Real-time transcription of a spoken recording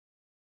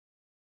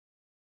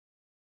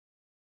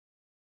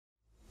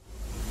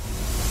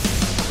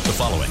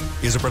following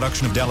is a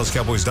production of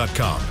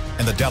DallasCowboys.com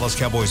and the Dallas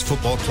Cowboys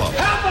Football Club.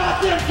 How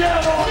about them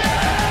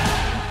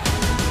Cowboys?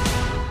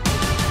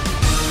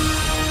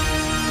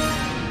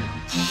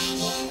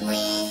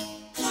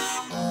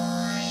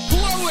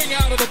 Blowing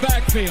out of the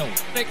backfield,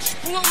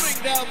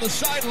 exploding down the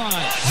sideline.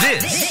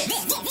 This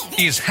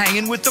is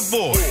Hanging with the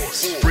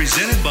Boys,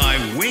 presented by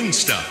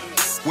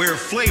Wingstop, where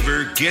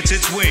flavor gets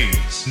its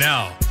wings.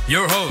 Now,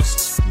 your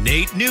hosts,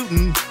 Nate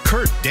Newton,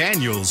 Kurt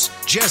Daniels,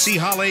 Jesse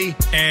Holley,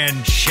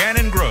 and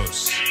Shannon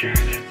Gross.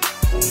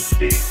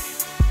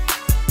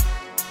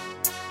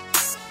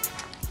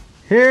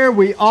 Here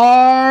we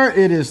are.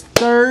 It is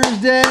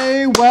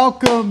Thursday.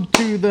 Welcome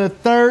to the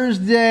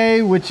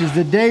Thursday, which is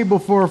the day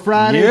before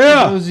Friday.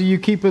 Yeah. For those of you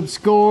keeping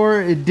score,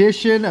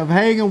 edition of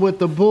Hanging with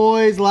the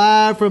Boys,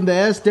 live from the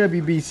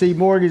SWBC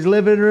Mortgage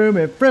Living Room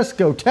in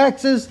Frisco,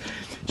 Texas.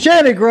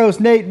 Shannon Gross,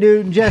 Nate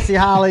Newton, Jesse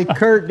Holley,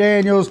 Kurt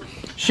Daniels.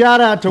 Shout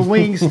out to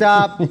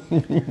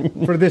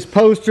Wingstop for this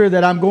poster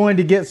that I'm going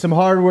to get some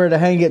hardware to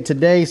hang it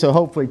today. So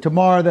hopefully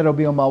tomorrow that'll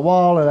be on my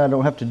wall and I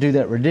don't have to do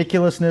that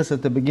ridiculousness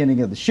at the beginning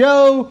of the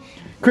show.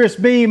 Chris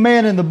Beam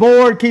manning the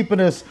board, keeping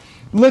us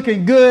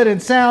looking good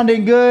and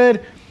sounding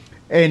good.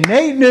 And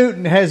Nate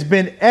Newton has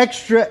been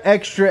extra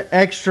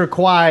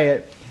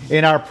quiet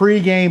in our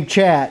pregame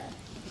chat.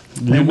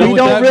 And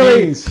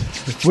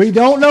we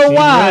don't know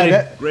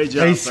why. Great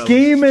job, he's fellas.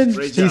 scheming.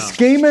 Great job. He's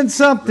scheming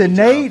something. Great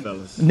job, Nate,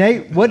 fellas.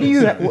 Nate, what are you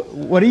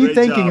Great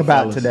thinking job,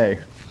 about fellas. today?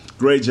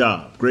 Great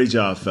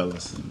job,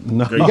 fellas.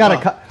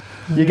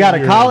 You got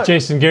a collar.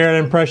 Jason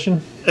Garrett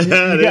impression.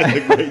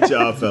 Great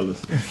job,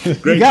 fellas.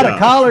 Great You got job. a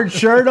collared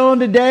shirt on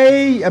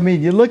today. I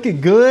mean, you're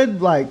looking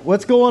good. Like,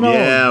 what's going on?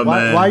 Yeah,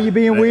 man. Why are you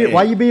being weird? Hey.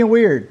 Why are you being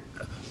weird?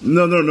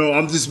 No.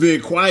 I'm just being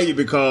quiet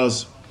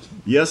because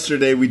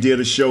yesterday we did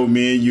a show,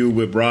 me and you,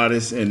 with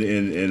Broadus and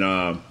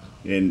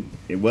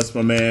what's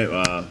my man?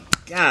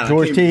 God,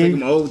 George I can't even think Teague. of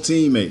my old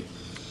teammate.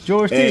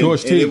 George And,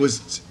 T. and it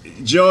was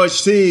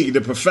George Teague,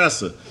 the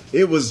professor.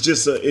 It was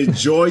just an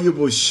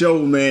enjoyable show,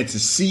 man, to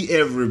see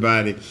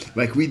everybody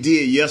like we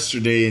did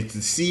yesterday and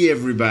to see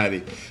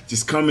everybody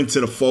just come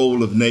into the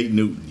fold of Nate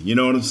Newton. You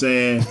know what I'm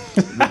saying?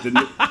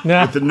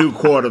 With the new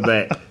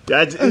quarterback.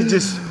 I'm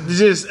just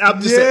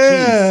at peace.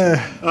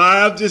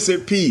 I'm just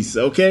at peace,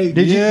 okay?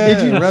 Did you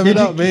rev it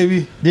up,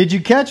 baby. Did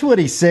you catch what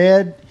he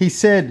said? He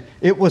said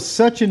it was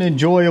such an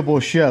enjoyable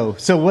show.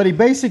 So what he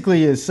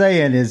basically is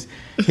saying is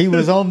he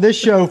was on this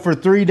show for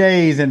 3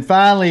 days, and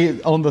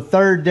finally on the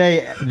third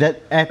day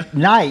that at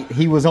night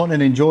he was on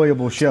an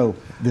enjoyable show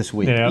this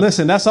week. Yeah.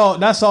 Listen, that's all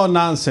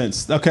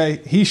nonsense.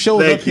 Okay, he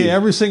shows Thank up here you.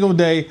 every single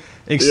day,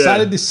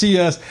 excited Yeah. to see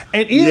us,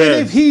 and even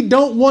Yes. if he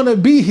don't want to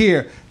be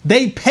here,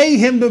 they pay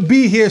him to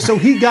be here, so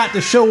he got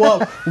to show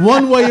up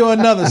one way or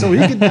another. So he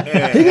can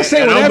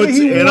say And whatever I'ma he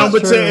t- and I'ma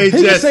wants. tell you, He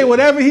can Jesse. say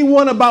whatever he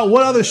want about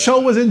what other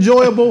show was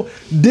enjoyable.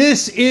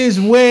 This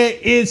is where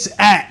it's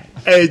at.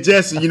 Hey,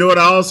 Jesse, you know what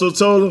I also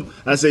told him?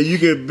 I said, you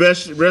can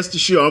rest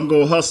assured I'm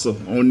going to hustle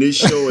on this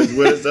show as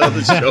well as the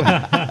other show.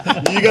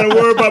 You got to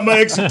worry about my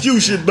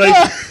execution, baby.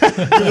 Give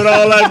it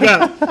all I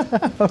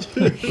got.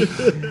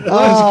 Let's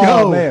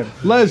go. Man.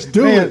 Let's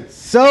do Man, it.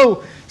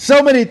 so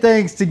many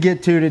things to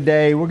get to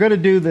today. We're going to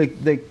do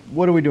the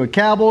what are we doing?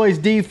 Cowboys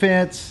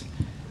defense,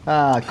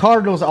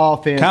 Cardinals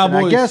offense. Cowboys.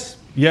 And I guess,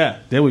 Yeah,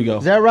 there we go.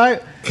 is that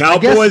right?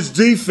 Cowboys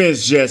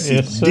defense, Jesse.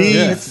 Yes, sir.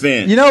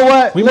 Defense. You know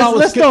what? We might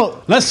as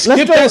well Let's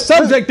skip go- that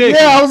subject there.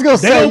 Yeah, I was going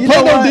to They say. don't you play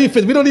know no what?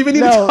 defense. We don't even need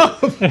No.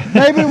 to talk.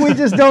 Maybe we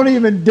just don't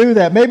even do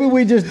that. Maybe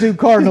we just do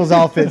Cardinals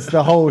offense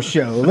the whole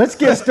show. Let's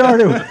get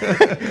started.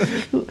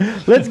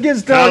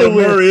 Kyler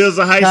with Murray is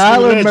a high school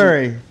Kyler legend.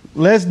 Murray.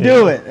 Let's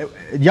do it,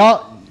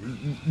 y'all.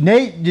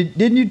 Nate,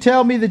 didn't you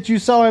tell me that you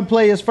saw him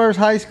play his first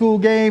high school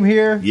game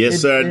here? Yes,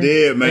 sir, I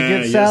did, man.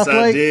 Against Yes, South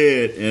I Lake?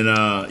 did.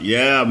 And,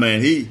 yeah,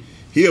 man, he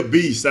a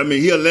beast. I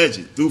mean, he a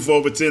legend. Threw for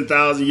over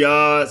 10,000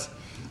 yards.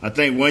 I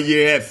think one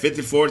year he had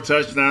 54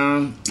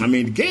 touchdowns. I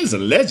mean, the kid's a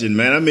legend,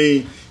 man. I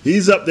mean,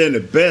 he's up there in the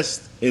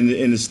best in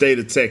the state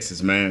of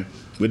Texas, man.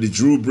 With the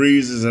Drew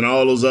Breeses and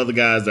all those other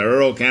guys, the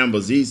Earl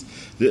Campbells.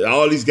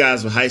 All these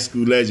guys were high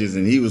school legends,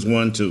 and he was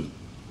one, too.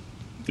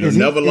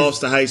 Never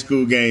lost a high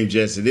school game,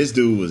 Jesse. This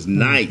dude was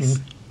nice.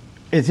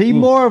 Is he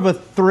more of a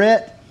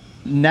threat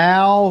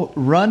now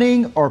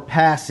running or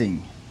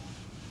passing?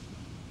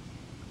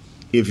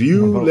 If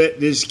you let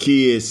this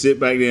kid sit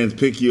back there and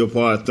pick you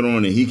apart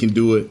throwing it, he can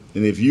do it.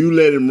 And if you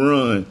let him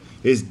run,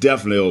 it's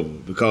definitely over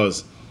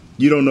because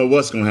you don't know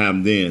what's going to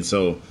happen then.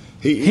 So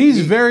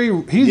He's very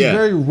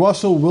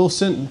Russell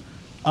Wilson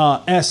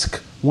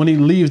esque when he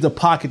leaves the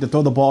pocket to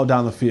throw the ball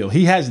down the field.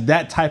 He has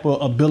that type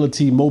of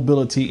ability,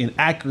 mobility, and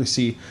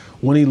accuracy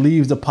when he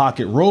leaves the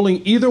pocket,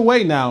 rolling either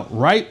way now,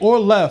 right or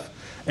left.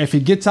 If he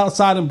gets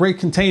outside and break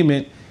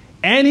containment,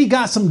 and he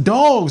got some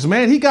dogs,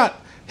 man. He got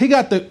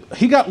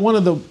one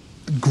of the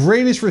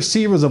greatest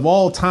receivers of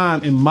all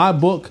time in my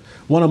book.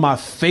 One of my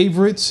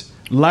favorites,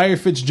 Larry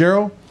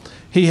Fitzgerald.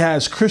 He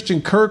has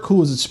Christian Kirk,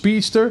 who is a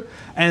speedster,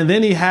 and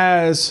then he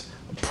has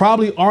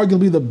probably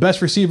arguably the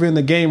best receiver in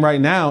the game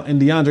right now in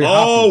DeAndre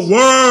Hopkins.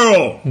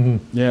 world.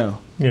 Yeah.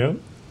 Yeah.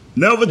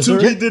 Never to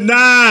be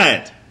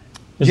denied.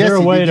 Is there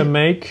a way to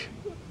make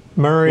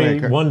Murray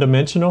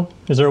one-dimensional?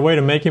 Is there a way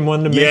to make him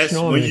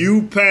one-dimensional? Yes, when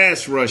you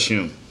pass rush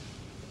him,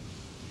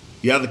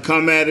 you have to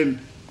come at him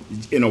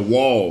in a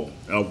wall,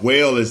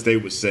 as they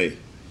would say.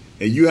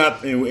 And you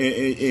have,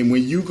 and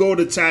when you go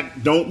to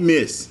tackle, don't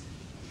miss.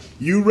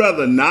 You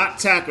rather not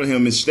tackle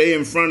him and stay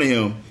in front of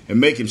him and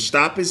make him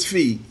stop his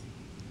feet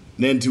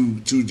than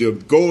to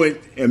go in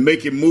and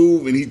make him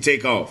move and he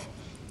take off.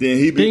 Then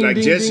he be like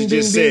Jesse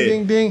just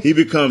said, he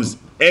becomes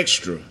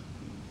extra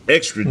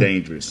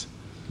dangerous.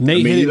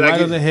 Nate hit it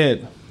right on the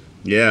head.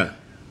 Yeah.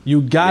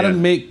 You got to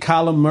make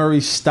Kyler Murray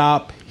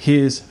stop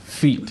his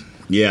feet.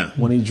 Yeah.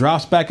 When he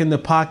drops back in the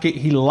pocket,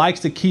 he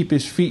likes to keep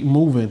his feet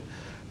moving.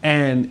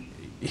 And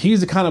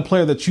he's the kind of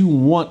player that you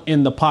want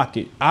in the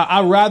pocket.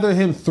 I'd rather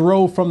him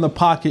throw from the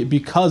pocket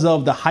because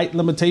of the height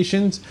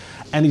limitations,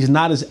 and he's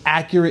not as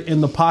accurate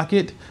in the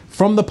pocket,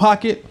 from the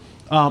pocket,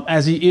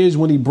 as he is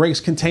when he breaks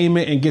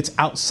containment and gets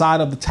outside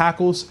of the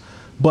tackles.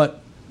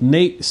 But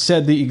Nate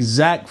said the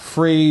exact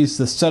phrase,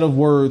 the set of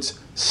words,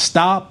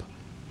 stop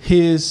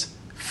his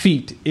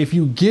feet. If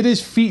you get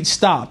his feet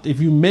stopped, if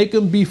you make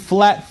him be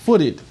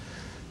flat-footed,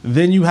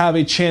 then you have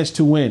a chance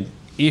to win.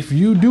 If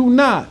you do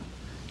not,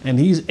 and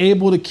he's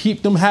able to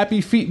keep them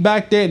happy feet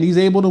back there and he's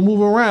able to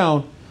move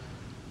around,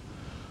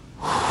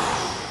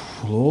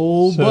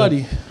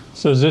 buddy.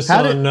 So is this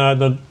on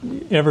the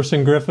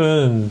Everson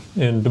Griffin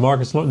and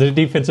DeMarcus, the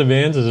defensive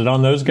ends? Is it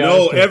on those guys?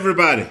 No,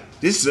 everybody.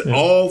 This is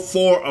all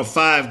 4 or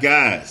 5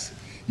 guys.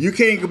 You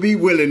can't be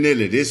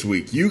willy-nilly this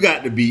week. You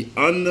got to be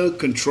under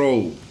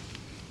control.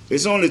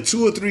 There's only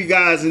 2 or 3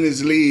 guys in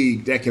this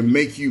league that can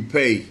make you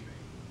pay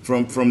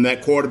from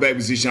that quarterback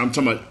position. I'm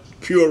talking about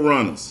pure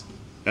runners.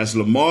 That's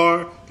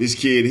Lamar, this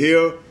kid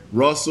here,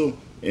 Russell,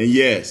 and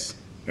yes,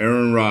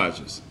 Aaron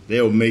Rodgers.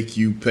 They'll make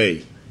you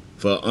pay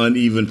for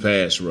uneven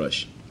pass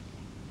rush.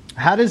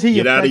 How does he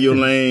get out of your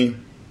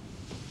lane?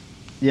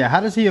 Yeah,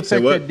 how does he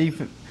affect that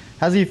defense?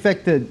 How does he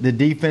affect the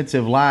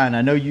defensive line?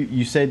 I know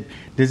you said,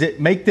 does it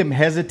make them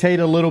hesitate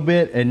a little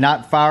bit and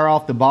not fire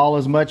off the ball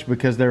as much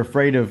because they're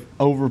afraid of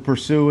over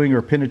pursuing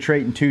or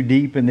penetrating too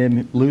deep and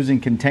then losing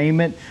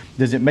containment?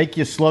 Does it make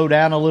you slow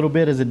down a little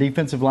bit as a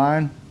defensive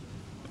line?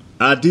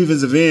 Our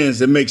defensive ends,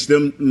 it makes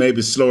them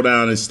maybe slow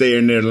down and stay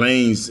in their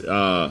lanes,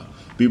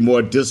 be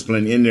more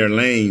disciplined in their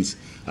lanes.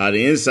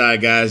 The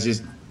inside guys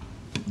just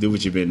do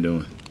what you've been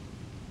doing.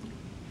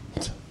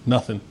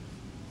 Nothing.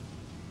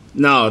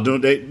 No,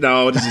 don't they?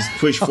 No, this is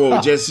push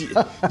forward. Jesse,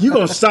 you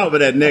gonna stop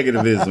with that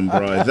negativism,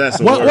 bro? If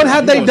that's what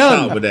have they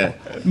done? Stop with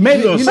that. Maybe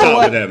you gonna you know stop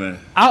what? with that, man.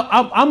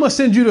 I'm gonna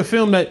send you the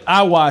film that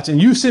I watch, and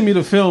you send me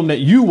the film that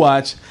you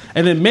watch,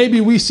 and then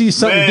maybe we see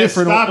something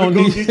different. Stop on and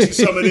go these. get you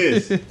some of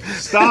this.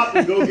 Stop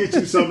and go get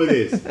you some of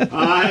this. All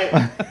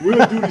right,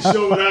 we'll do the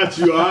show without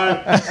you. All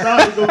right,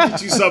 stop and go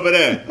get you some of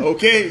that.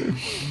 Okay.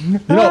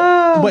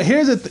 But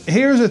here's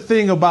the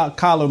thing about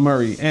Kyler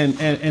Murray,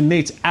 and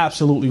Nate's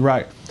absolutely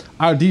right.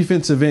 Our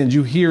defensive end,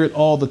 you hear it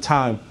all the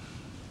time.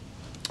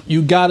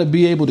 You got to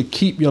be able to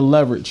keep your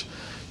leverage.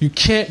 You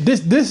can't.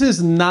 This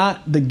is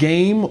not the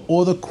game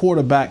or the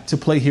quarterback to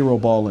play hero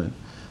ball in.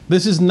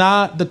 This is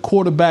not the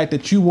quarterback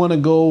that you want to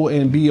go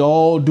and be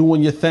all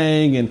doing your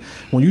thing. And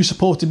when you're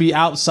supposed to be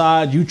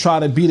outside, you try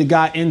to beat a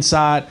guy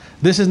inside.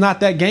 This is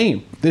not that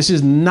game. This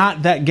is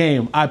not that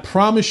game. I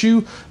promise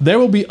you, there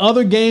will be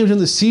other games in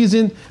the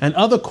season and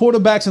other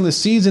quarterbacks in the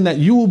season that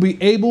you will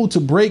be able to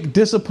break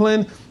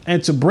discipline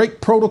and to break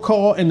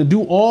protocol and to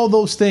do all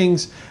those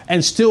things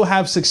and still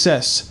have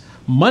success.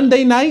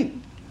 Monday night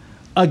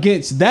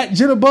against that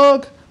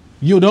jitterbug,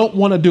 you don't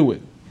want to do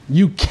it.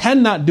 You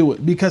cannot do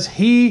it because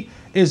he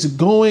is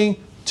going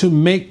to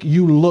make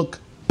you look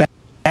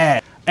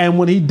bad. And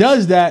when he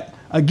does that,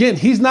 again,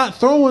 he's not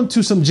throwing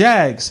to some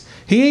Jags.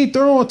 He ain't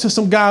throwing to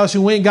some guys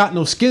who ain't got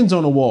no skins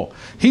on the wall.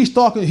 He's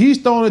throwing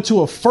it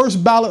to a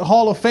first ballot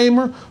Hall of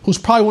Famer who's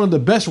probably one of the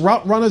best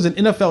route runners in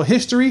NFL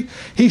history.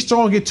 He's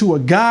throwing it to a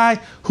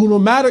guy who, no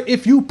matter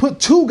if you put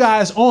 2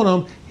 guys on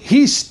him,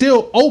 he's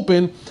still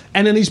open,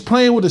 and then he's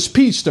playing with a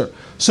speedster.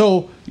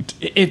 So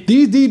if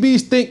these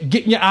DBs think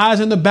getting your eyes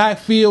in the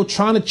backfield,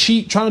 trying to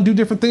cheat, trying to do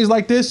different things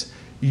like this,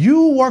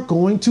 you are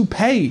going to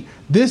pay.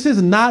 This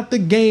is not the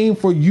game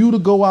for you to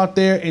go out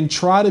there and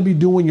try to be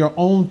doing your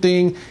own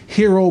thing,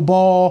 hero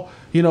ball,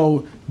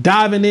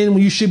 diving in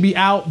when you should be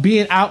out,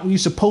 being out when you're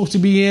supposed to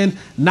be in,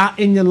 not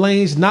in your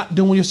lanes, not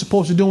doing what you're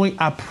supposed to be doing.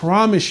 I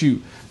promise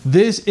you,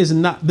 this is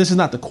not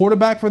the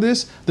quarterback for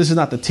this. This is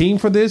not the team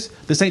for this.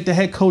 This ain't the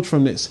head coach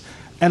from this.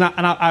 And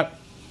I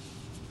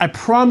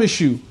promise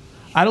you,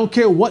 I don't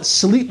care what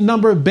sleep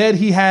number bed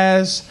he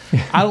has.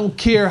 I don't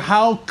care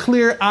how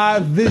clear eye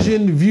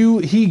vision view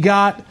he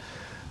got.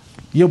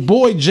 Your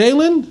boy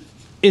Jalen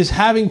is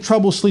having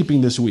trouble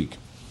sleeping this week.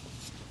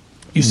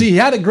 You see, he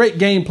had a great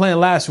game plan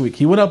last week.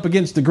 He went up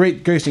against the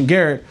great Jason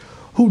Garrett,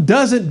 who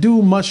doesn't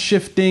do much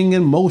shifting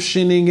and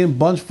motioning and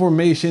bunch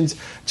formations.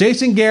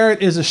 Jason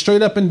Garrett is a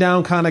straight up and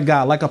down kind of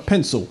guy, like a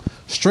pencil.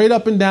 Straight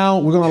up and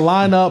down, we're going to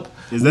line up.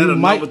 Is that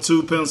number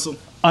 2 pencil?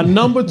 A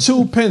number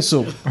 2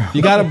 pencil.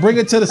 You got to bring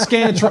it to the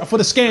Scantron for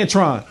the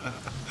Scantron.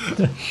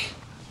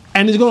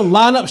 and he's going to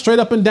line up straight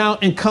up and down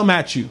and come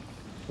at you.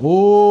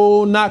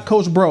 Oh, not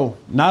Coach Bro,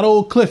 not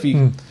old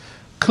Cliffy.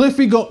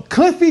 Cliffy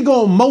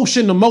go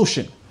motion to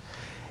motion.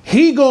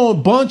 He gonna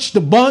bunch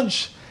the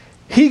bunch.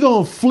 He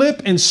gonna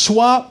flip and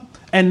swap.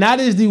 And that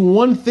is the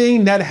one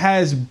thing that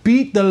has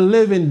beat the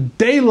living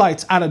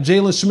daylights out of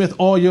Jalen Smith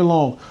all year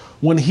long.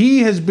 When he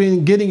has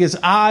been getting his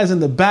eyes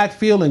in the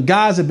backfield and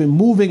guys have been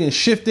moving and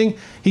shifting,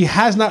 he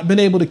has not been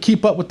able to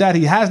keep up with that.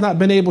 He has not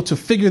been able to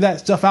figure that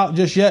stuff out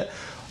just yet.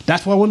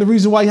 That's one of the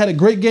reasons why he had a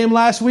great game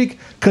last week,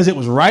 because it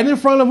was right in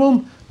front of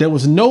him. There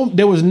was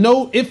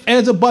no ifs,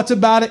 ands, or buts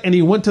about it, and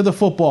he went to the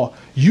football.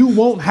 You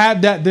won't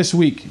have that this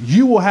week.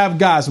 You will have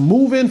guys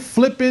moving,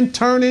 flipping,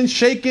 turning,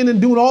 shaking,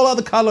 and doing all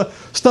other kind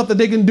of stuff that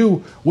they can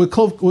do with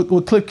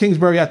Cliff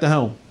Kingsbury at the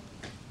helm.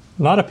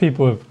 A lot of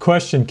people have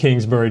questioned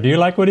Kingsbury. Do you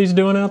like what he's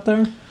doing out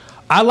there?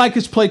 I like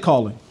his play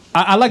calling.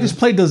 I like his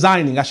play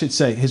designing, I should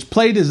say. His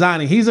play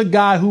designing. He's a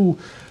guy who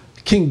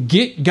can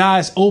get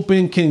guys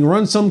open, can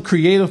run some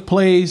creative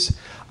plays.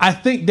 I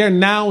think they're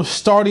now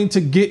starting to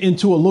get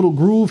into a little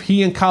groove.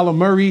 He and Kyler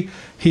Murray,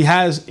 he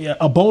has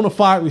a bona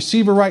fide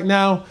receiver right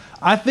now.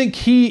 I think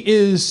he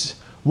is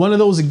one of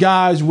those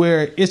guys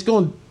where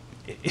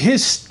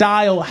his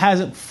style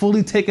hasn't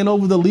fully taken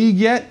over the league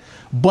yet,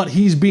 but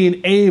he's being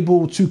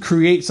able to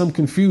create some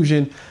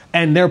confusion,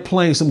 and they're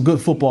playing some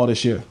good football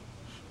this year.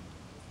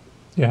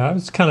 Yeah, I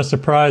was kind of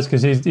surprised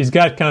because he's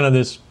got kind of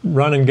this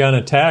run and gun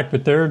attack,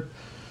 but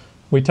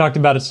we talked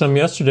about it some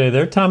yesterday.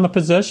 Their time of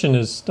possession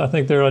is, I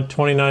think they're at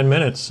 29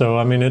 minutes. So,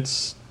 I mean,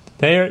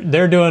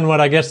 they're doing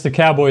what I guess the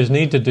Cowboys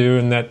need to do,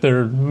 in that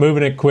they're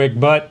moving it quick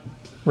but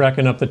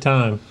racking up the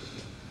time.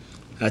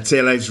 I tell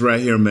you, like, right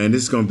here, man,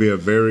 this is going to be a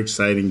very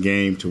exciting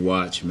game to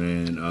watch,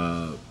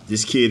 man.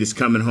 This kid is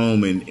coming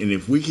home, and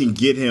if we can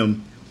get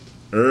him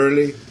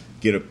early,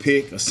 get a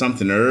pick or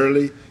something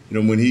early,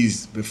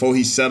 before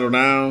he settled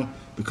down,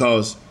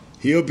 because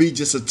he'll be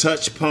just a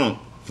touch pump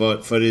for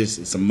this.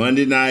 It's a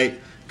Monday night.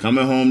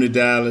 Coming home to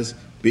Dallas,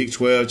 Big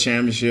 12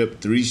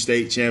 championship, 3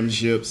 state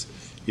championships.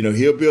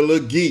 He'll be a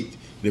little geeked.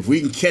 If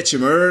we can catch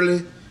him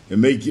early and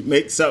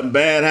make something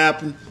bad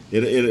happen,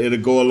 it'll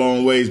go a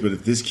long ways. But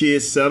if this kid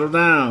settle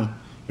down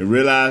and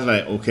realize,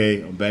 like,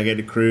 okay, I'm back at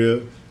the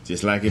crib,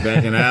 just like it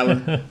back in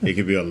Allen, it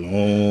could be a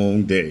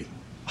long day.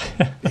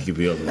 It could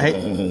be a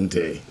long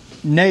day.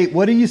 Nate,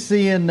 what are you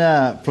seeing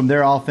from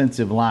their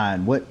offensive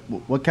line?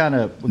 What kind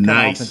of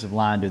offensive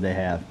line do they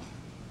have?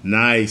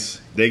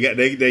 Nice.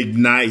 They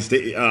nice.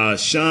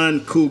 Sean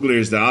Kugler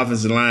is the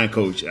offensive line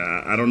coach.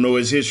 I don't know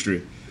his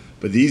history,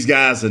 but these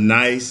guys are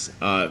nice.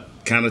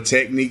 Kind of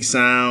technique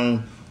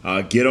sound.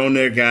 Get on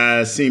their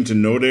guys. Seem to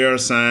know their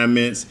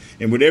assignments.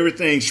 And with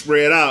everything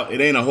spread out,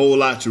 it ain't a whole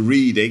lot to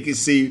read. They can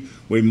see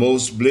where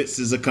most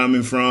blitzes are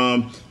coming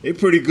from. They're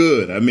pretty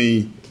good. I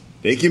mean,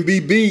 they can be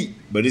beat,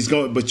 but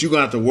you're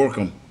gonna have to work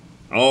them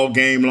all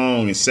game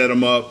long and set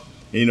them up.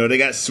 They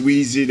got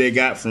Sweezy. They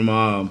got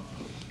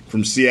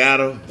from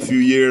Seattle a few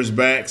years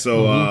back.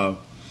 So,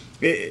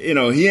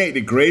 he ain't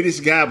the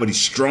greatest guy, but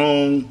he's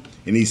strong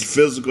and he's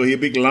physical. He's a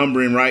big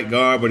lumbering right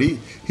guard, but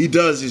he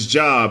does his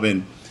job.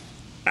 And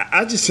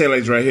I just say,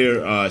 like, right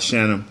here,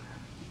 Shannon,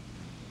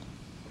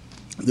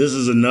 this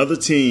is another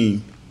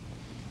team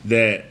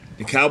that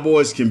the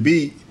Cowboys can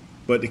beat,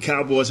 but the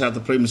Cowboys have to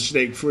play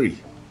mistake-free.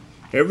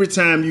 Every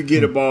time you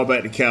get a ball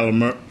back to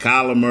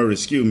Kyler Murray,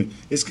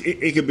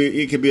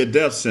 it could be a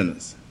death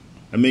sentence.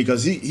 I mean,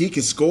 because he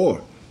can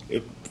score.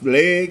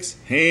 Legs,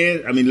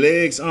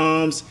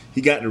 arms.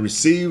 He got the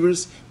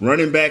receivers.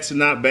 Running backs are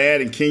not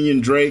bad. And Kenyon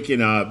Drake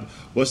and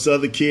what's the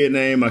other kid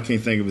name? I can't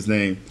think of his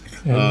name.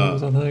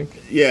 Edmonds, I think.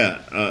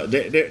 Yeah,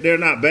 they're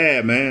not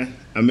bad, man.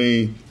 I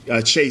mean,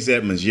 Chase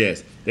Edmonds,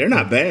 yes. They're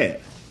not bad.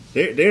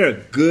 They're a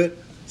good,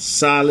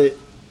 solid,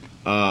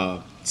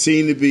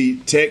 seem to be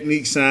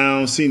technique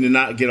sound, seem to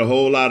not get a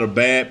whole lot of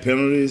bad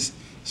penalties.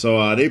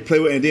 So they play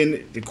with, and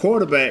then the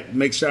quarterback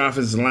makes the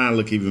offensive line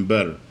look even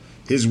better.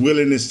 His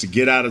willingness to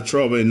get out of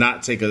trouble and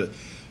not take a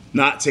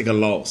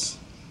loss.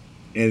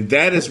 And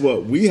that is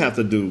what we have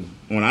to do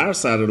on our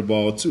side of the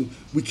ball too.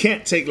 We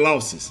can't take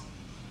losses.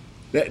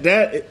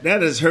 That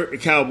has hurt the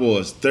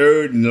Cowboys.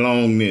 Third and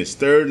long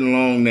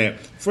that.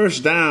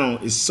 First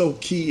down is so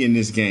key in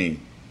this game.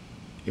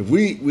 If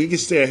we can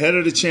stay ahead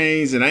of the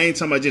chains, and I ain't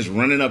talking about just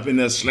running up in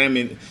there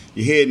slamming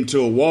your head into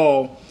a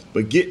wall,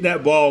 but getting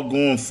that ball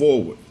going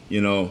forward, It's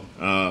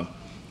going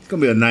to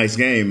be a nice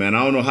game, man.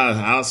 I don't know how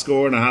high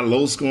scoring or how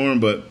low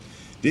scoring, but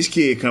this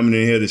kid coming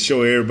in here to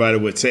show everybody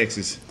what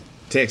Texas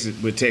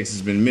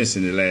has been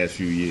missing the last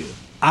few years.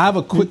 I have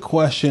a quick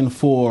question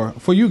for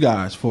you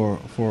guys, for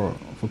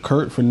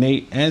Kurt, for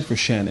Nate, and for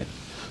Shannon.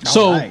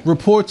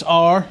 Reports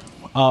are,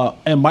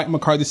 and Mike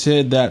McCarthy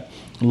said that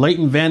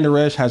Leighton Vander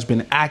Esch has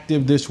been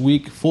active this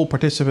week, full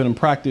participant in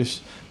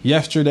practice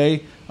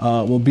yesterday,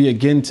 will be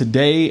again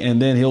today,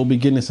 and then he'll be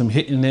getting some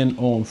hitting in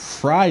on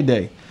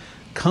Friday.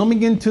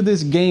 Coming into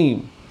this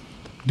game,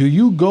 do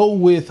you go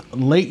with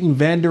Leighton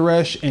Vander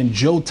Esch and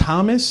Joe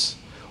Thomas,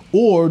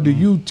 or do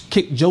you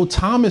kick Joe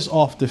Thomas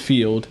off the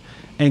field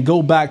and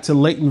go back to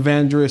Leighton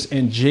Vander Esch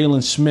and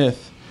Jalen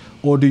Smith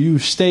or do you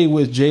stay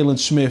with Jalen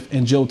Smith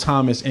and Joe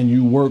Thomas and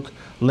you work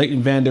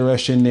Leighton Vander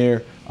Esch in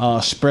there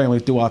sparingly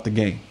throughout the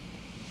game?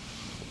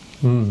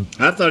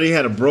 I thought he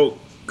had a broke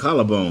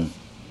collarbone.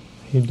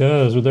 He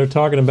does. What they're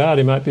talking about,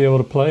 he might be able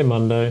to play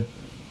Monday.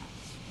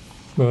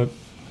 But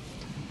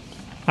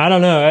I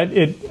don't know.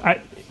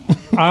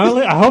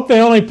 I hope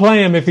they only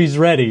play him if he's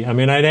ready. I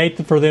mean, I'd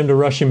hate for them to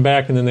rush him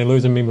back and then they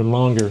lose him even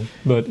longer.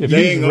 But if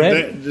he's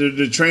ready,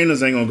 the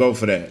trainers ain't gonna go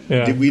for that.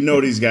 Yeah. We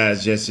know these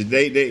guys, Jesse.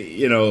 They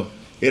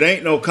it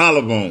ain't no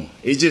collarbone.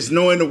 It's just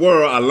knowing the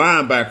world a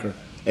linebacker,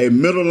 a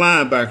middle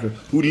linebacker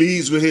who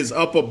leads with his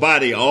upper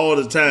body all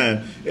the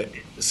time.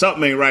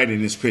 Something ain't right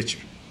in this picture.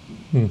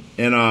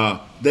 And I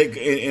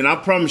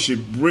promise you,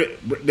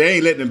 they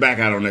ain't letting him back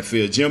out on that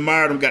field. Jim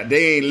Meyer,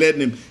 they ain't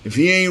letting him. If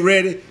he ain't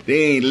ready,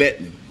 they ain't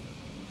letting him.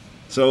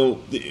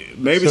 So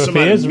maybe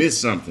somebody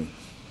missed something.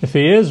 If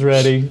he is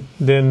ready,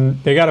 then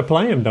they got to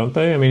play him, don't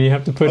they? I mean, you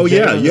have to put. Oh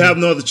yeah, you have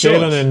no other choice.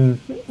 Jalen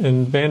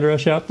and Vander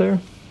Esch out there.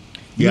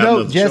 You have no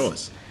other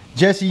choice.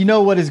 Jesse, you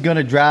know what is going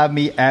to drive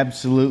me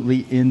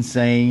absolutely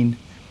insane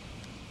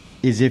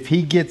is if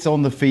he gets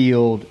on the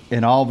field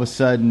and all of a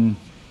sudden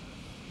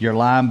your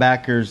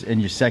linebackers and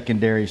your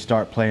secondary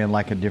start playing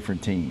like a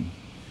different team.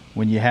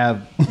 When you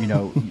have,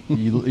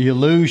 you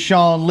lose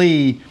Sean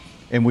Lee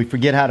and we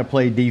forget how to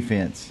play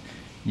defense.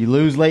 You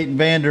lose Leighton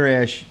Vander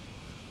Esch,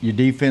 your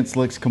defense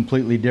looks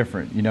completely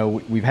different.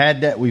 We've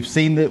had that, we've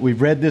seen that,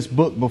 we've read this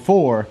book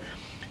before.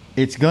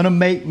 It's going to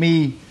make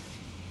me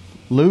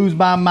lose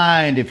my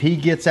mind if he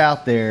gets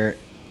out there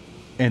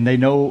and they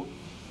know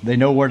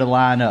where to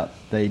line up.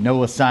 They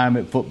know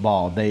assignment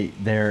football.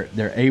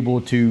 They're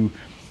able to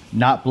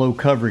not blow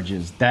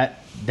coverages.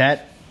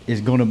 That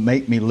is going to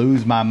make me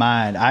lose my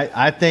mind.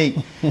 I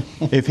think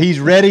if he's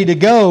ready to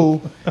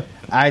go,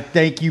 I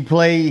think you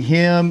play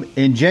him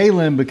and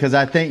Jalen because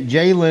I think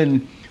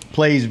Jalen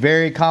plays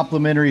very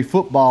complimentary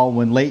football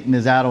when Leighton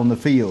is out on the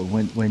field.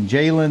 When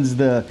Jalen's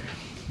the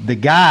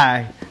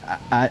guy,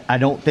 I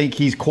don't think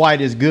he's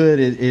quite as good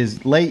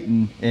as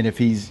Leighton. And if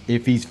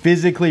he's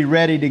physically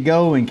ready to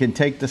go and can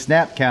take the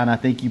snap count, I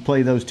think you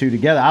play those two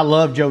together. I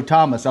love Joe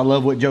Thomas. I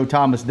love what Joe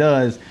Thomas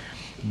does.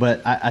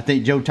 But I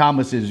think Joe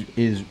Thomas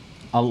is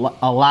a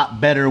lot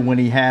better when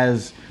he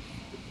has,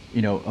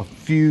 a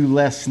few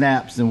less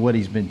snaps than what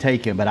he's been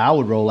taking. But I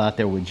would roll out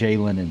there with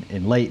Jalen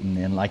and Leighton.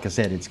 And like I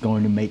said, it's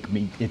going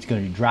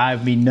to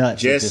drive me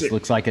nuts. Jesse, if this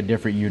looks like a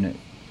different unit.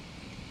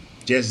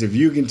 Jesse, if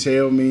you can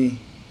tell me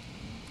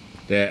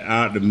that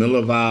out the middle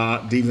of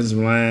our defensive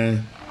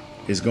line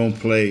is going to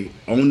play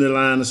on the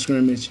line of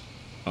scrimmage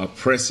or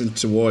pressing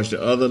towards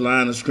the other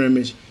line of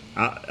scrimmage,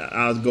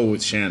 I'll go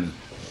with Shannon.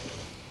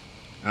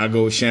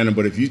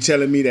 But if you're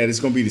telling me that it's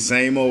going to be the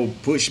same old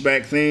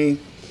pushback thing,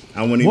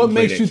 I wouldn't even What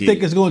play makes that you kid.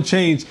 think it's going to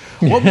change?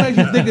 What makes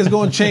you think it's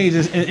going to change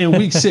in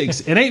week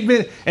 6? It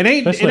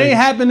ain't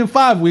happened in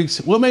 5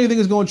 weeks. What makes you think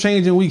it's going to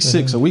change in week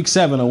 6 or week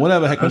 7 or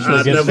whatever heck? I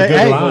never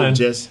good line.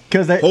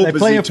 Because they're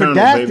playing for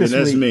Dak this week.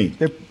 That's me.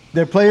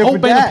 They're playing for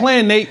Dak. Hope ain't a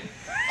plan, Nate.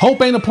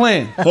 Hope ain't a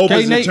plan. Hope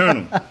is Nate?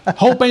 eternal.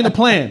 Hope ain't a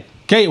plan.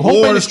 Okay, hope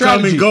ain't a Wars come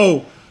strategy. and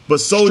go, but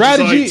soldiers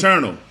are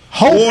eternal.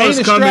 Hope Wars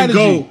ain't a come and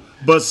strategy. go,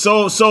 but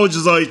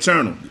soldiers are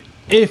eternal.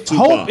 If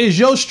hope is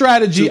your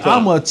strategy,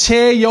 I'm going to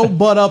tear your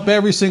butt up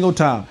every single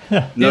time.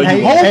 No,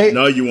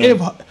 you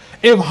won't.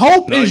 If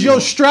hope is your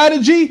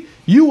strategy,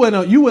 you in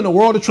a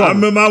world of trouble. I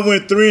remember I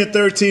went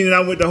 3-13 and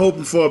I went to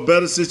hoping for a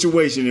better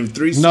situation and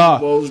 3 Super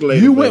Bowls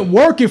later. You went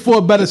working for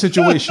a better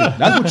situation.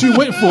 That's what you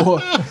went for.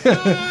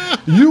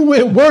 You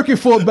went working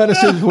for a better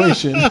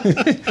situation.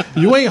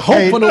 You ain't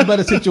hope for no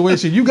better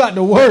situation. You got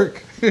to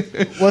work.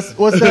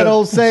 What's that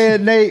old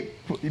saying, Nate?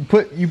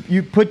 Put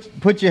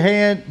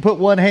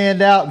one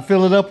hand out and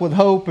fill it up with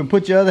hope, and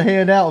put your other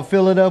hand out and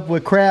fill it up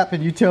with crap,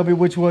 and you tell me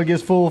which one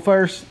gets full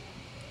first.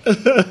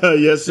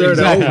 Yes, sir.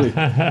 Exactly.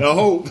 The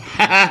hope.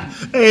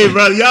 Hey,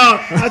 brother, y'all.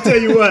 I tell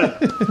you what.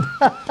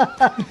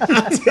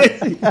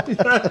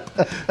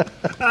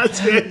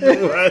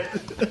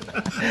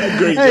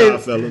 Great job,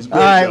 fellas. Great all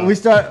right,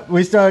 job.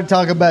 we started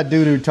talking about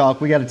doo-doo talk.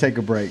 We got to take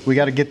a break. We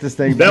got to get this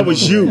thing. That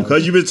was you,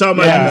 because you've been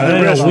talking about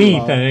that's a we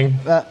thing.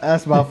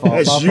 That's my fault.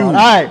 That's you. All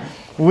right,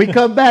 when we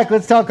come back,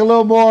 let's talk a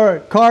little more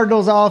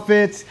Cardinals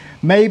offense,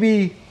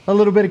 maybe a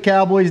little bit of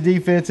Cowboys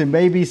defense, and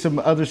maybe some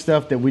other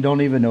stuff that we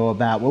don't even know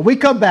about. When we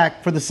come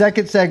back for the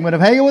second segment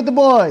of Hanging with the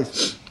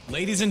Boys.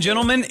 Ladies and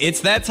gentlemen,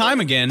 it's that time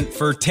again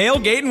for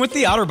Tailgating with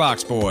the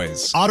OtterBox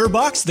Boys.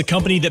 OtterBox, the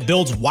company that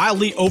builds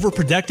wildly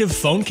overprotective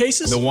phone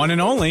cases? The one and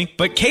only.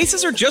 But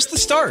cases are just the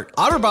start.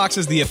 OtterBox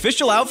is the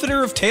official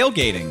outfitter of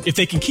tailgating. If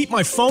they can keep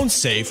my phone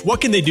safe, what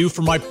can they do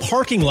for my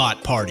parking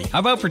lot party? How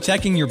about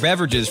protecting your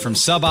beverages from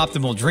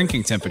suboptimal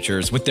drinking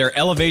temperatures with their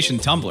elevation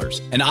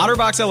tumblers? And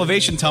OtterBox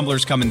elevation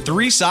tumblers come in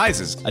 3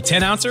 sizes: a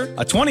 10-ouncer,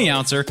 a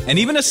 20-ouncer, and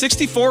even a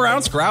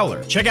 64-ounce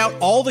growler. Check out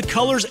all the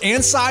colors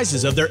and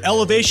sizes of their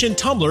elevation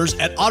tumblers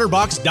at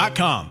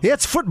OtterBox.com.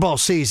 It's football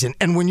season,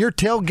 and when you're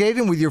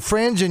tailgating with your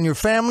friends and your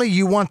family,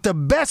 you want the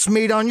best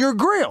meat on your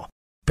grill.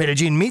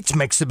 Pettigene Meats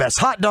makes the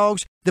best hot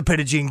dogs, the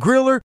Pettigene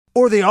Griller,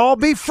 or the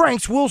all-beef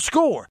Franks will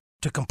score.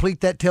 To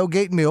complete that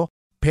tailgate meal,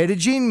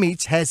 Petit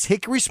Meats has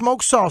hickory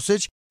smoked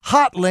sausage,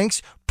 hot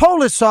links,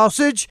 Polish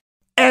sausage,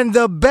 and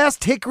the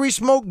best hickory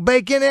smoked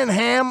bacon and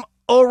ham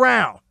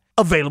around.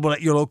 Available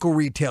at your local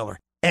retailer.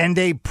 And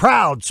a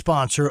proud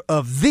sponsor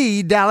of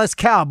the Dallas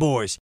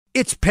Cowboys.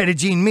 It's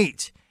Petit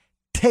Meats.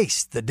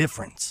 Taste the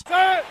difference. We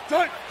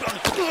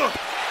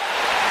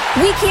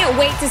can't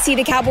wait to see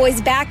the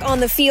Cowboys back on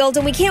the field,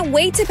 and we can't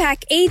wait to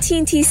pack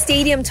AT&T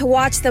Stadium to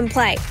watch them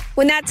play.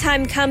 When that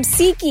time comes,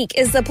 SeatGeek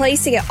is the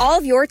place to get all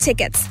of your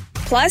tickets.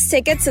 Plus,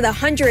 tickets to the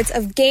hundreds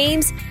of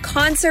games,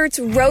 concerts,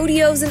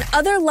 rodeos, and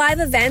other live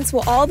events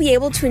we'll all be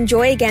able to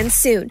enjoy again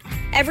soon.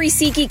 Every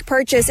SeatGeek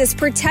purchase is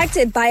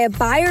protected by a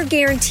buyer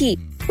guarantee,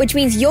 which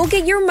means you'll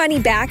get your money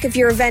back if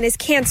your event is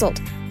canceled.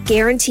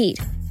 Guaranteed.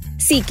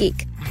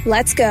 SeatGeek.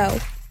 Let's go.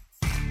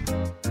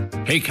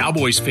 Hey,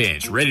 Cowboys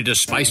fans, ready to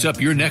spice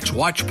up your next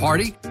watch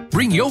party?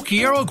 Bring Yo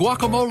Quiero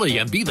guacamole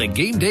and be the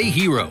game day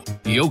hero.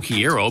 Yo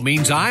Quiero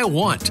means I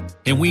want,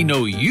 and we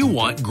know you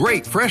want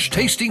great,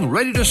 fresh-tasting,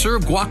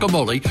 ready-to-serve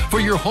guacamole for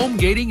your home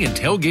gating and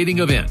tailgating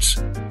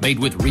events. Made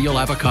with real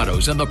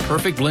avocados and the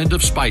perfect blend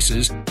of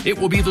spices, it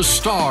will be the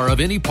star of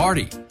any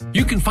party.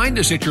 You can find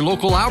us at your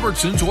local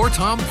Albertsons or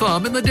Tom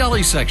Thumb in the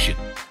deli section.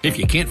 If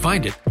you can't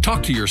find it,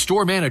 talk to your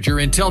store manager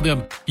and tell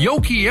them, Yo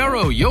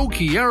Quiero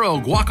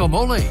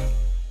guacamole.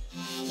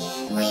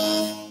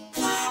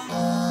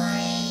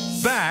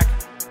 Back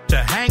to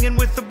Hanging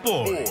with the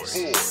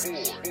Boys.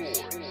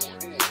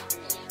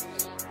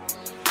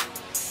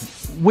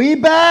 We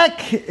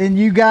back, and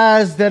you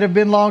guys that have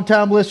been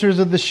longtime listeners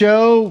of the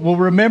show will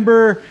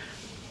remember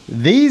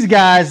these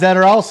guys that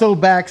are also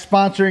back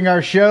sponsoring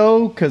our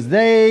show because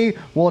they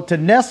want to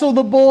nestle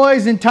the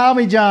boys in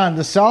Tommy John,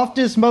 the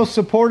softest, most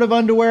supportive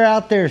underwear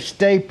out there.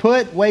 Stay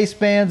put.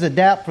 Waistbands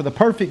adapt for the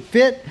perfect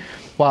fit,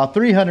 while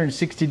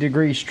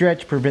 360-degree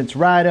stretch prevents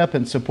ride up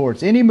and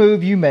supports any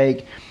move you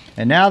make.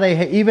 And now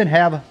they even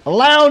have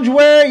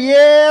loungewear.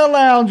 Yeah,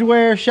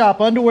 loungewear.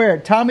 Shop underwear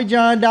at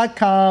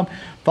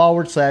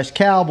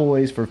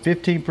TommyJohn.com/Cowboys for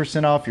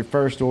 15% off your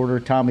first order.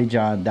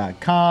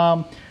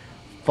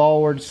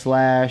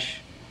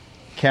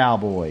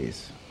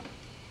 TommyJohn.com/Cowboys.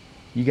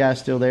 You guys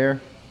still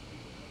there?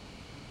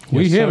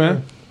 We here,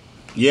 man.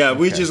 Yeah,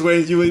 we just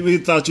waited. We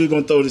thought you were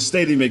going to throw the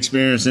stadium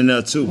experience in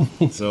there too.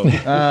 So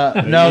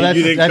no,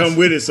 you didn't come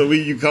with it, so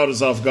you caught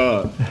us off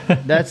guard.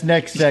 That's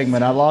next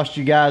segment. I lost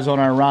you guys on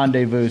our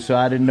rendezvous, so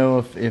I didn't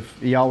know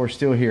if y'all were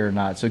still here or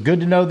not. So good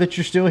to know that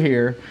you're still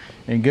here,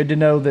 and good to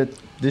know that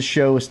this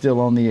show is still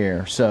on the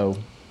air. So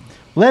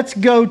let's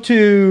go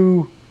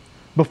to,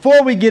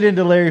 before we get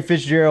into Larry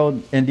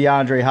Fitzgerald and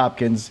DeAndre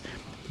Hopkins,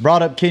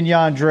 brought up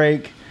Kenyon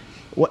Drake.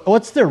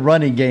 What's their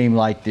running game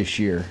like this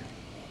year?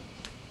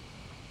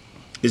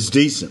 It's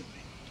decent.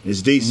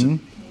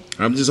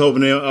 Mm-hmm. I'm just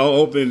hoping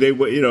they,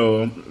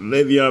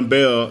 Le'Veon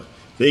Bell,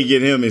 they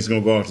get him, it's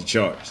going to go off the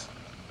charts.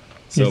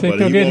 So,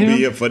 but he won't be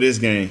here for this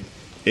game.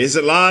 It's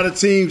a lot of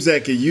teams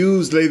that can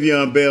use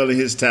Le'Veon Bell and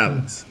his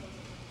talents.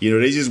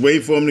 They just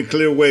wait for him to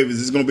clear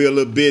waivers. It's going to be a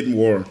little bidding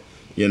war,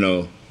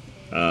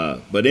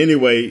 But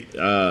anyway,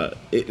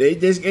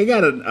 they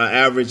got an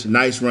average,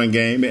 nice run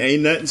game. It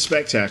ain't nothing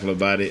spectacular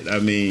about it. I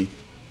mean,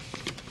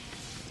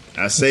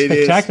 I say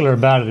this. Spectacular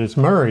about it is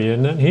Murray,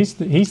 isn't it? He's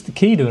the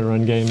key to the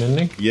run game, isn't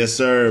he? Yes,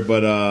 sir.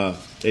 But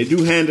they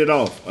do hand it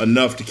off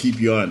enough to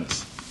keep you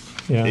honest.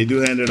 Yeah. They do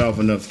hand it off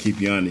enough to keep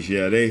you honest.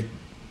 Yeah, they,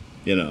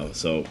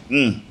 so.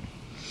 They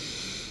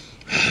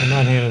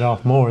might hand it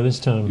off more this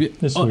time.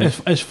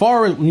 As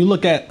far as when you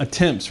look at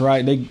attempts,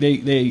 right?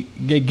 They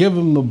give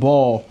him the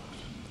ball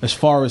as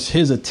far as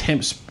his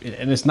attempts,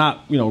 and it's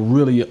not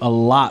really a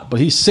lot,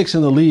 but he's 6th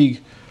in the league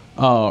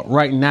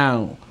right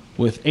now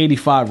with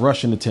 85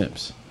 rushing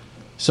attempts.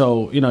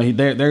 So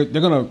they're going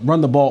to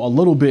run the ball a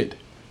little bit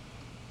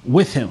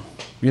with him.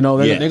 They're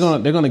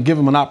going to give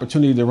him an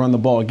opportunity to run the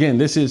ball. Again,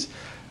 this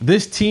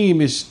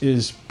team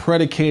is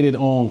predicated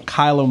on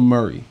Kyler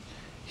Murray.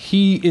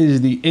 He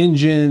is the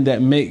engine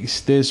that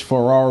makes this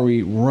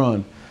Ferrari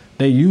run.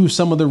 They use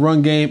some of the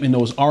run game in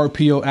those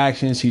RPO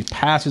actions. He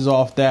passes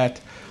off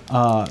that.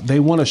 They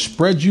want to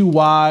spread you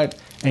wide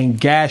and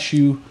gas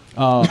you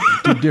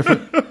through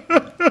different.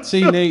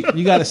 See, Nate,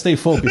 you got to stay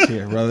focused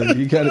here, brother.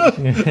 You got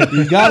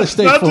to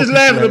stay focused. I'm just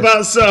laughing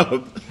about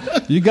something.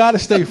 You got to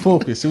stay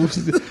focused.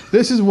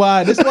 This is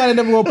why they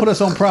never gonna put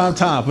us on prime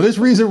time for this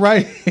reason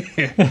right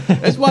here.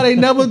 That's why they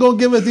never gonna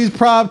give us these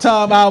prime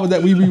time hours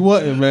that we be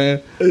wanting,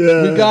 man.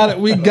 Yeah.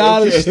 We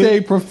gotta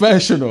stay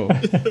professional.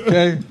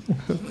 Okay.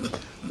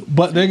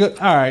 But they go.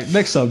 All right,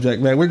 next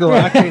subject, man. We're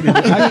going. I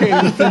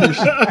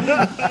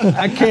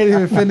can't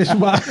even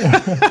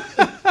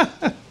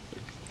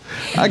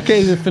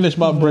finish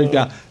my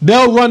breakdown.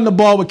 They'll run the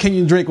ball with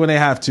Kenyon Drake when they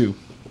have to.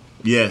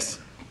 Yes.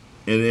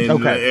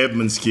 And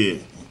Edmonds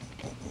kid.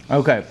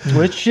 Okay.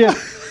 Let's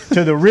shift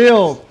to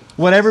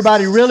what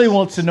everybody really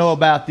wants to know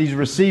about these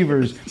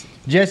receivers.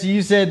 Jesse,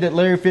 you said that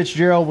Larry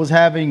Fitzgerald was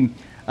having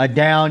a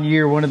down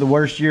year, one of the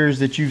worst years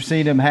that you've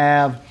seen him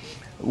have.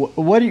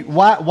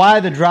 Why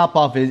the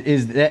drop-off?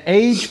 Is the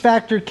age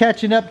factor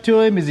catching up to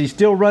him? Is he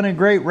still running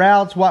great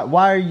routes?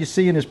 Why are you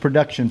seeing his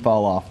production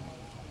fall off?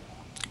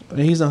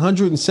 He's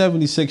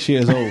 176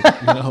 years old.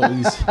 You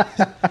know,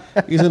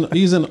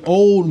 he's an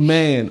old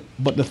man.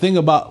 But the thing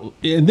about,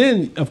 and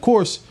then of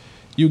course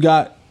you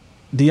got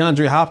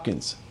DeAndre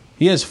Hopkins.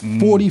 He has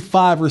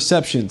 45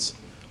 receptions.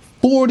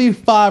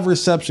 45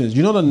 receptions.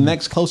 You know the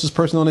next closest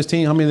person on his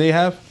team, how many they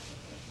have?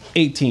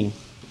 18.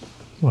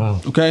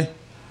 Wow. Okay.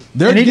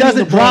 And he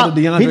doesn't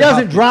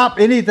drop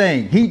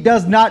anything. He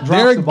does not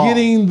drop the ball. They're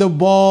getting the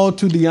ball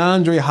to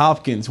DeAndre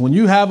Hopkins. When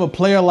you have a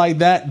player like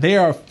that, they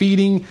are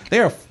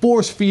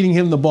force feeding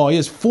him the ball. He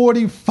has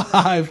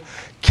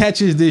 45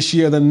 catches this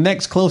year. The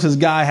next closest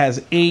guy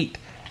has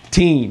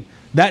 18.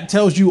 That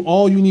tells you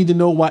all you need to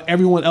know why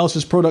everyone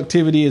else's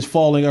productivity is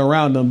falling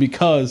around them,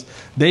 because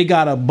they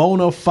got a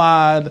bona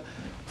fide,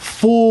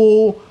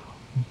 full,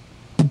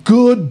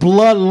 good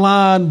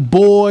bloodline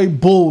boy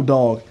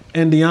bulldog.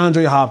 And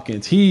DeAndre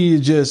Hopkins, he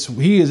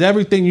is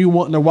everything you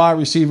want in a wide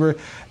receiver.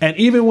 And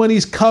even when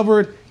he's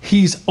covered,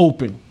 he's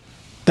open.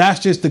 That's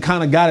just the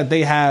kind of guy that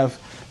they have.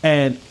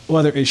 And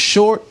whether it's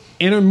short,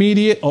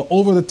 intermediate, or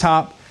over the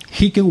top,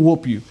 he can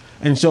whoop you.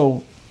 And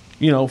so,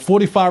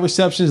 45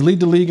 receptions,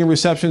 lead the league in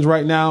receptions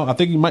right now. I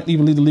think he might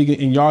even lead the league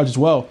in yards as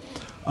well.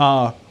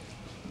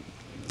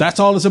 That's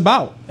all it's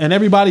about. And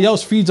everybody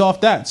else feeds off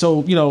that.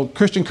 So,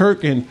 Christian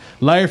Kirk and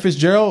Larry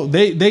Fitzgerald,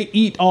 they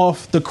eat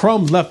off the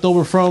crumbs left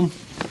over from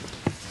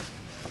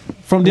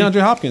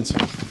DeAndre Hopkins.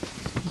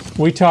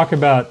 We talk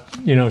about,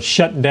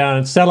 shutting down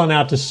and selling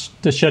out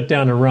to shut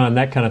down a run,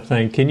 that kind of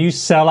thing. Can you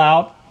sell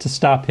out to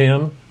stop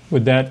him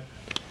with that?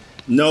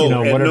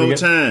 No, at no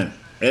time.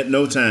 At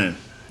no time.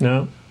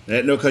 No?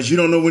 Because you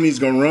don't know when he's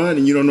going to run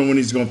and you don't know when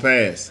he's going to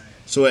pass.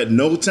 So at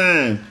no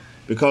time,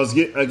 because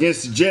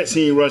against the Jets,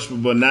 he rushed for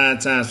about 9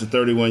 times for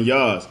 31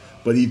 yards,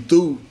 but he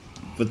threw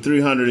for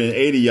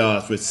 380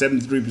 yards with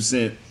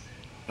 73%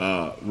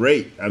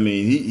 rate. I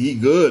mean, he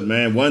good,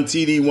 man. 1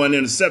 TD, 1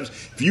 interception.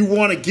 If you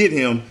want to get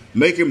him,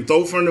 make him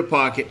throw from the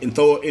pocket and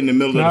throw it in the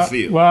middle of the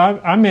field.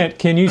 Well, I meant,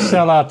 can you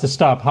sell out to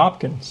stop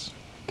Hopkins?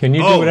 Can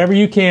you do whatever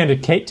you can to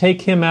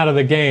take him out of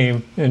the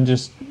game and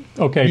just,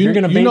 if you're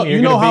going to beat me,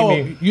 you're going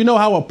to beat me. You know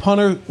how a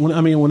punter,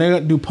 when they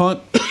do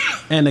punt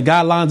and the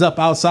guy lines up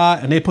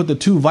outside and they put the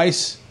 2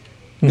 vice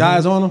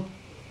guys on him?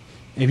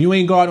 If you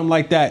ain't guard him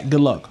like that, good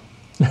luck.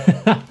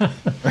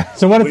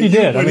 So what if you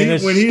did?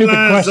 It's a stupid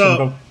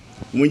question.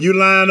 When you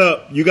line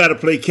up, you got to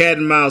play cat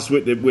and mouse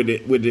with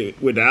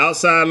the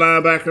outside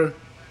linebacker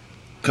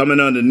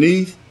coming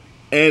underneath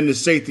and the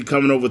safety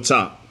coming over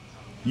top.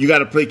 You got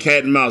to play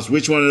cat and mouse.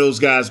 Which one of those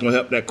guys going to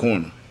help that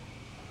corner?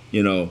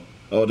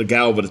 Or the guy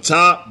over the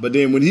top. But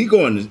then when he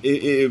going,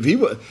 if he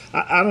was,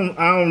 I don't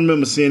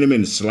remember seeing him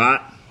in the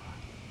slot.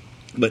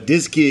 But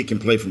this kid can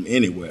play from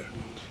anyway.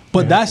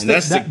 But that's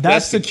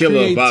the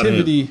killer creativity. About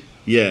him.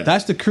 Yeah,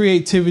 that's the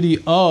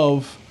creativity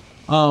of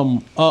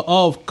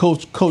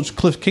Coach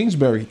Cliff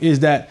Kingsbury, is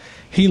that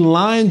he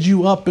lines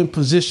you up in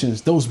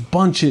positions, those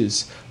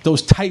bunches,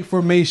 those tight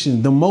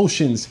formations, the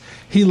motions.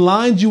 He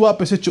lines you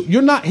up in situations.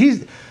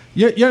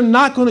 You're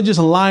not going to just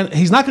line.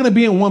 He's not going to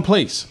be in one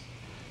place.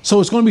 So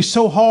it's going to be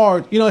so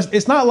hard.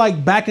 It's not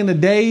like back in the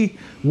day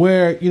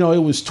where, it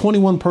was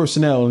 21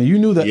 personnel and you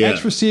knew the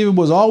X receiver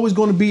was always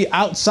going to be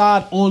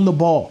outside on the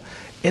ball.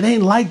 It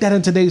ain't like that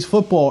in today's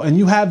football. And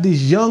you have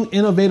these young,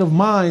 innovative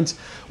minds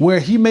where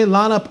he may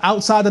line up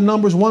outside the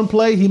numbers one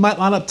play. He might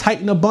line up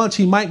tight in a bunch.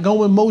 He might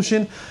go in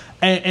motion.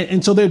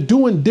 And so they're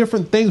doing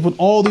different things with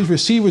all these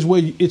receivers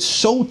where it's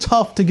so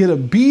tough to get a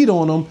bead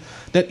on them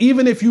that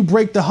even if you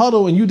break the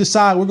huddle and you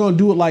decide we're going to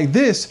do it like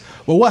this,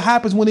 well, what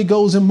happens when he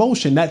goes in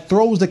motion? That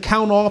throws the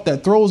count off,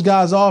 that throws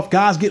guys off.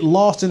 Guys get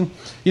lost in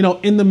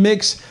the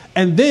mix.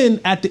 And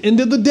then at the end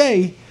of the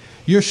day,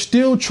 you're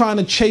still trying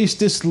to chase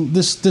this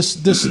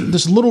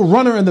little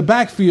runner in the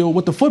backfield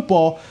with the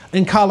football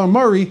in Kyler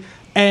Murray.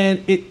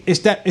 And it's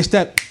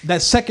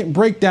that second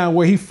breakdown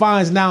where he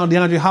finds now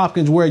DeAndre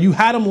Hopkins, where you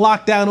had him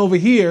locked down over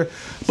here,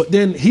 but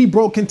then he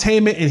broke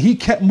containment and he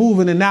kept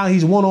moving, and now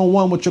he's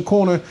one-on-one with your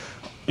corner,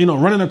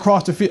 running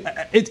across the field.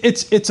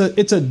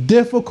 It's a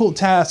difficult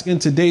task in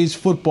today's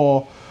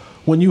football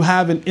when you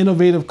have an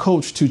innovative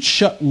coach to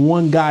shut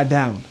one guy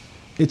down.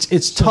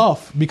 It's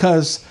tough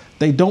because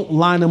they don't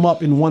line them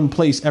up in one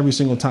place every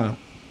single time.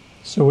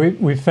 So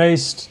we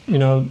faced,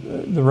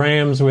 the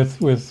Rams with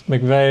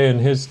McVay and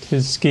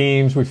his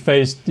schemes. We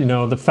faced,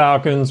 the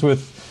Falcons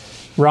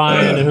with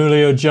Ryan and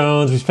Julio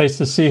Jones. We faced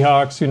the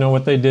Seahawks,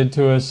 what they did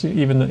to us.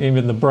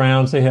 Even the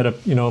Browns, they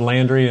had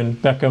Landry and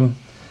Beckham.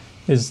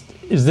 Is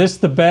this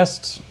the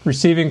best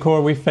receiving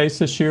core we faced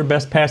this year?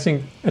 Best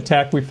passing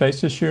attack we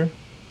faced this year?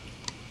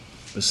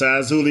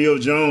 Besides Julio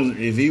Jones,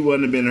 if he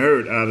wouldn't have been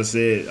hurt, I'd have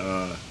said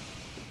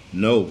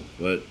no.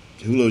 But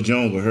Julio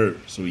Jones was hurt,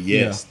 so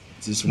yes. Yeah.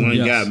 Just one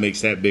guy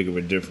makes that big of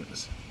a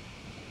difference.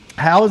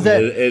 How is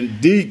that?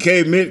 And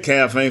DK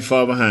Metcalf ain't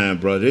far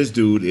behind, bro. This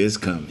dude is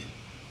coming.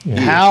 Yeah.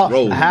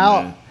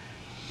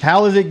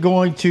 How is it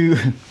going to?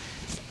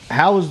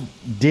 How is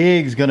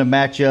Diggs going to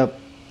match up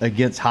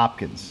against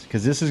Hopkins?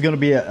 Because this is going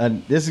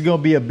to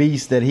be a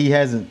beast that he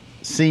hasn't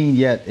seen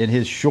yet in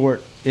his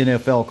short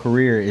NFL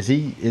career. Is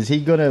he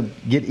going to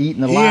get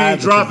eaten alive? He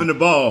ain't dropping the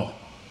ball.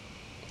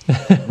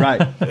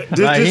 Right.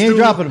 He ain't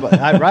dropping the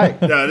ball. Right.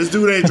 Yeah, this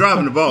dude ain't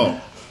dropping the ball.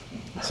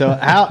 So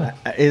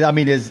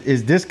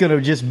is this going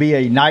to just be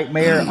a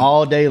nightmare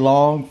all day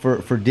long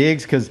for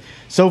Diggs? Because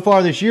so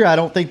far this year, I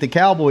don't think the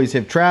Cowboys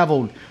have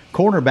traveled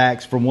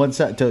cornerbacks from one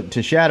side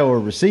to shadow a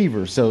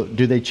receiver. So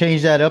do they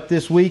change that up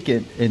this week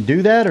and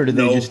do that, or do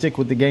they just stick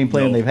with the game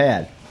plan they've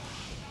had?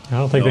 I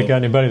don't think they got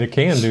anybody that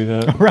can do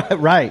that.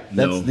 Right.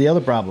 That's the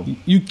other problem.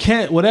 You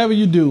can't, whatever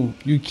you do,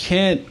 you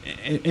can't,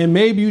 and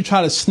maybe you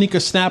try to sneak a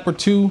snap or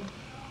two.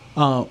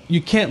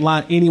 You can't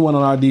line anyone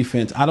on our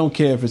defense. I don't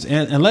care if it's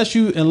unless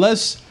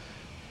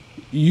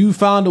you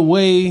found a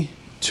way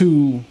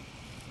to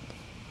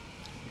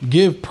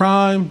give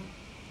Prime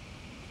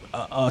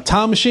a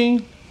time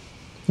machine,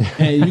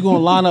 and you're gonna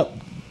line up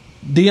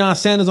Deion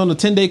Sanders on a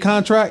 10-day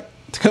contract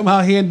to come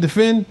out here and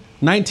defend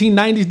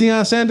 1990s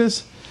Deion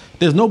Sanders.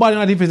 There's nobody on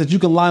our defense that you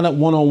can line up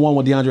one-on-one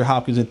with DeAndre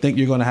Hopkins and think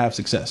you're going to have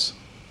success.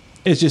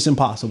 It's just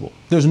impossible.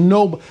 There's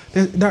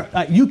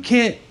you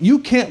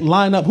can't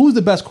line up. Who's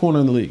the best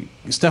corner in the league?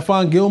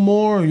 Stephon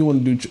Gilmore? Or you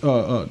want to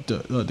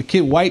do the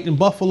kid White in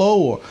Buffalo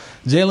or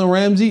Jalen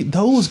Ramsey?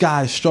 Those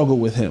guys struggle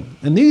with him,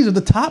 and these are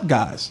the top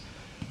guys.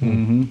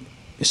 Mm-hmm.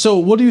 So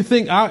what do you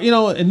think?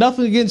 And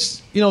nothing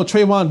against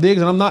Trayvon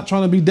Diggs, and I'm not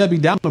trying to be Debbie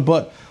Downer,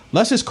 but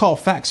let's just call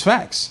facts.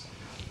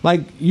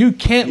 Like, you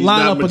can't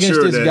line up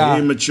against this guy. He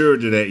ain't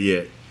matured to that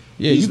yet.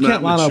 Yeah, you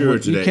can't line up.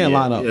 You can't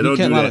line up. Yeah, don't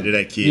do that to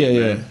that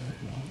kid, man.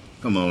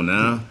 Come on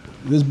now.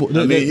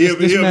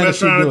 He'll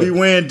mess around and be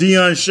wearing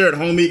Deion's shirt.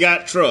 Homie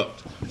got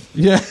trucked.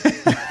 Yeah.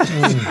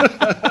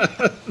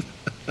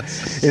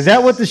 Is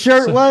that what the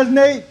shirt was,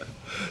 Nate?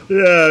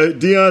 Yeah,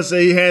 Deion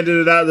said he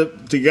handed it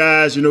out to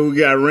guys, who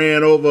got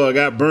ran over or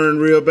got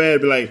burned real bad.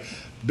 Be like,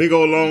 big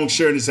old long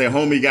shirt, and he say,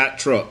 homie got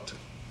trucked.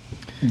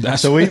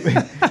 So we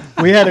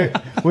had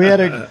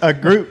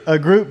a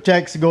group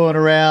text going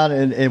around,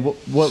 and what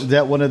was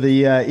that, one of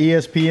the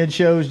ESPN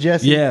shows,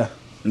 Jesse? Yeah.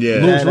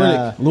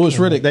 Louis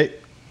Riddick.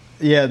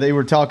 They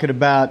were talking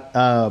about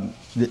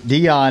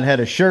Deion had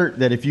a shirt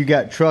that if you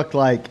got trucked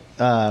like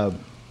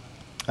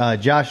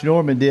Josh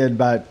Norman did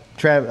by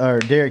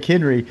Derrick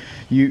Henry,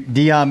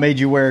 Deion made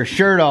you wear a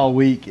shirt all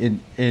week,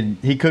 and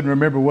he couldn't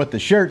remember what the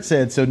shirt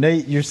said. So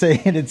Nate, you're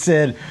saying it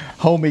said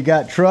 "Homie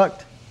got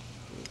trucked"?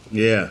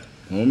 Yeah.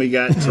 Homie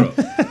got trucked.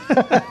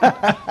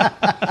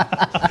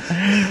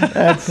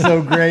 That's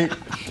so great.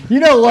 You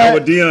know what? That's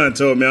what Deion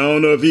told me. I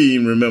don't know if he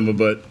even remember,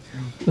 but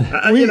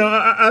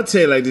I'll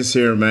tell you like this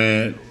here,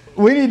 man.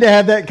 We need to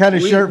have that kind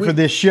of shirt for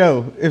this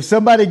show. If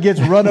somebody gets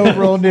run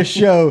over on this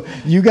show,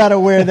 you got to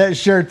wear that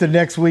shirt the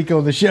next week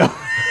on the show.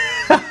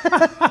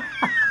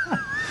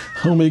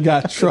 Homie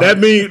got trucked.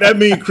 That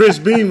mean Chris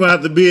Bean will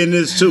have to be in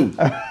this too.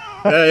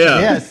 Yeah.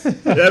 Yes.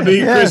 That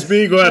means Chris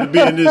Bean going to have to be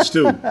in this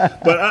too.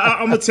 But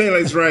I'm going to tell you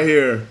like this right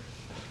here.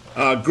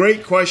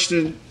 Great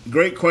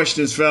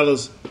questions,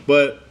 fellas.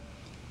 But,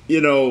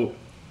 and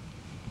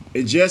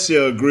Jesse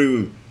will agree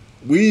with me.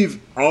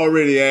 We've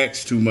already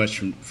asked too much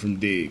from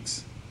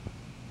Diggs.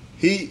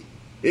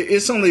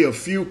 It's only a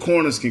few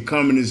corners can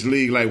come in this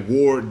league like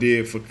Ward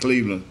did for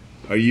Cleveland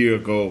a year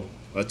ago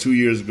or 2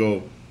 years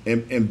ago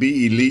and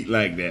be elite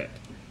like that.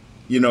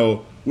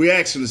 We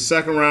asked for the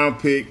second-round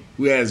pick,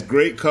 who has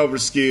great cover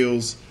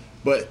skills,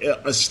 but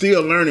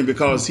still learning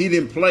because he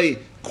didn't play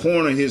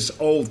corner his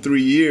old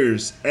 3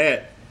 years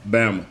at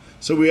Bama.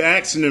 So we're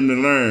asking him to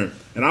learn.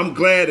 And I'm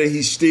glad that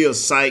he's still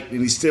psyched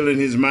and he's still in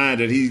his mind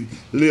that he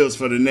lives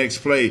for the next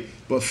play.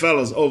 But,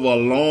 fellas, over a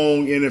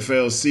long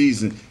NFL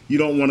season, you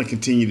don't want to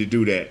continue to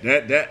do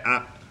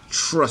that.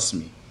 Trust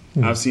me.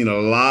 Mm-hmm. I've seen a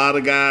lot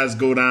of guys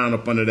go down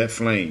up under that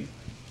flame.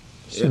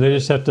 So they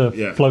just have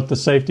to float the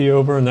safety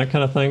over and that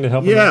kind of thing to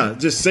help them out?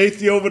 Just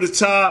safety over the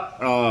top,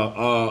 a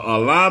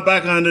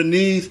linebacker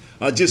underneath,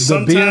 just the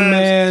sometimes beer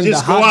man,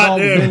 just the go hot out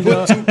there and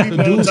put two people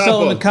the dude on top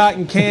selling of the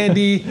cotton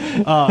candy,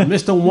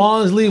 Mr.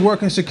 Wansley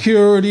working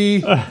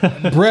security,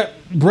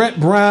 Brett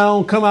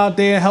Brown come out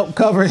there and help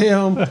cover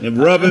him and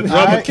rub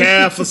a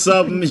calf or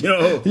something,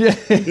 Yeah.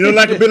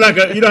 Like a bit like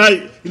a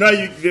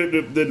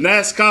the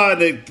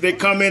NASCAR they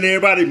come in,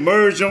 everybody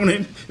merge on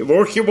him and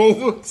work him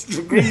over,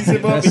 grease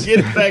him up and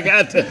get it back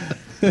out there.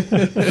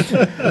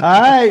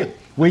 All right.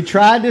 We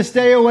tried to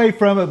stay away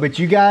from it, but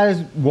you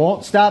guys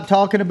won't stop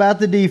talking about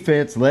the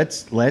defense.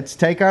 Let's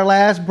take our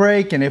last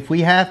break, and if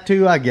we have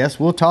to, I guess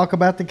we'll talk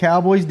about the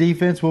Cowboys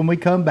defense when we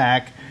come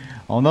back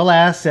on the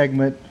last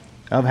segment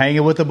of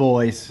Hanging with the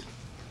Boys.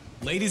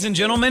 Ladies and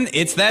gentlemen,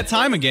 it's that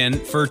time again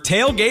for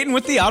Tailgating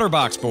with the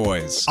OtterBox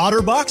Boys.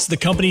 OtterBox, the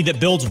company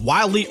that builds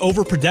wildly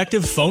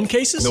overprotective phone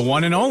cases? The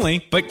one and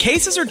only. But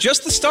cases are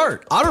just the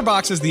start.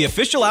 OtterBox is the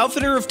official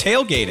outfitter of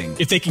tailgating.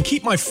 If they can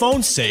keep my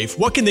phone safe,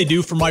 what can they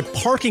do for my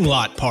parking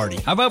lot party?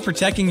 How about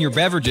protecting your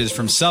beverages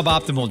from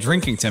suboptimal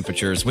drinking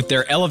temperatures with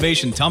their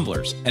elevation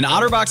tumblers? And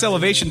OtterBox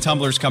elevation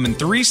tumblers come in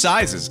 3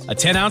 sizes, a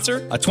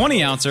 10-ouncer, a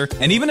 20-ouncer,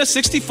 and even a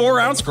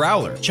 64-ounce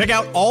growler. Check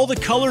out all the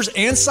colors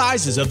and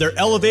sizes of their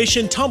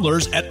elevation tumblers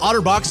at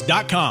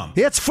OtterBox.com.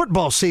 It's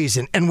football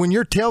season, and when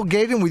you're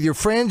tailgating with your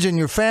friends and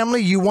your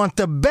family, you want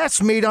the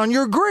best meat on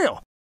your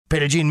grill.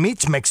 Petit Jean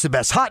Meats makes the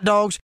best hot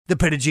dogs, the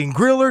Petit Jean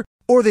Griller,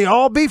 or the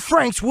all-beef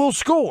Franks will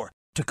score.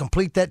 To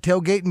complete that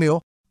tailgate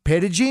meal,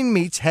 Petit Jean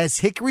Meats has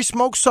hickory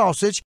smoked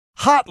sausage,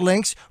 hot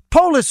links,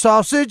 Polish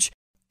sausage,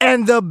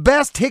 and the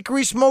best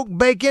hickory smoked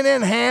bacon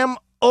and ham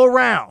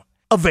around.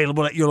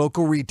 Available at your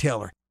local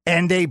retailer.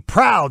 And a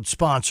proud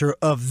sponsor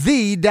of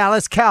the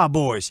Dallas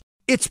Cowboys.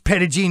 It's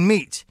Petit Jean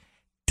Meats.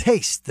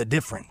 Taste the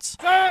difference.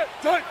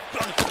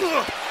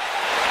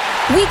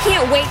 We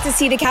can't wait to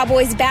see the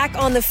Cowboys back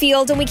on the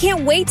field, and we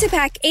can't wait to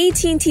pack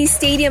AT&T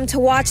Stadium to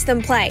watch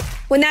them play.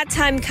 When that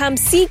time comes,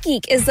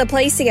 SeatGeek is the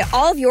place to get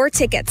all of your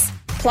tickets.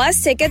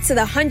 Plus, tickets to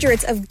the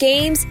hundreds of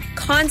games,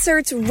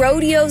 concerts,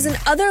 rodeos, and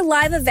other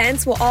live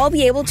events we'll all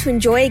be able to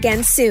enjoy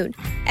again soon.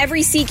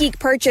 Every SeatGeek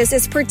purchase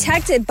is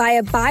protected by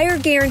a buyer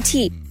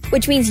guarantee,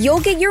 which means you'll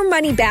get your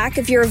money back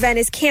if your event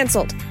is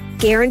canceled.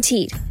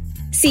 Guaranteed.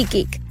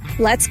 SeatGeek.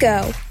 Let's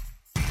go.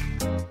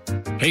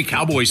 Hey,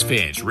 Cowboys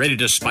fans, ready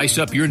to spice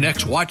up your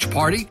next watch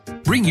party?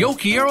 Bring Yo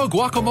Quiero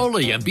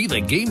guacamole and be the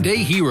game day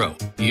hero.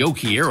 Yo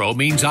Quiero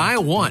means I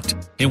want,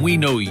 and we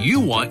know you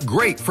want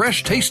great,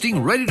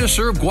 fresh-tasting,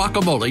 ready-to-serve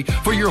guacamole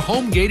for your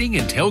home gating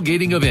and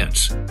tailgating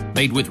events.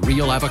 Made with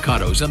real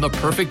avocados and the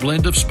perfect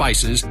blend of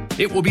spices,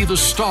 it will be the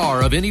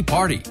star of any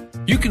party.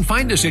 You can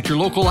find us at your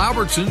local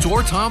Albertsons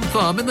or Tom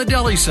Thumb in the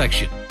deli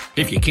section.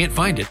 If you can't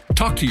find it,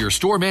 talk to your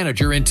store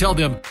manager and tell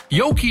them,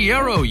 Yo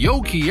Quiero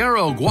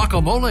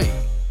guacamole.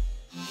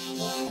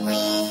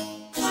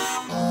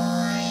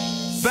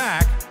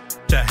 Back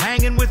to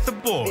Hanging with the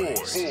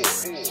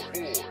Boys.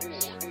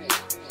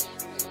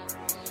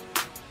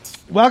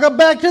 Welcome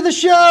back to the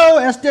show.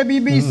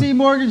 SWBC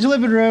Mortgage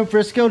Living Room,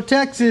 Frisco,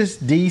 Texas.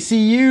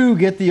 DCU.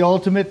 Get the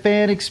ultimate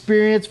fan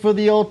experience for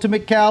the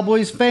ultimate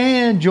Cowboys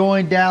fan.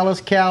 Join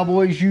Dallas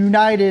Cowboys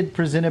United,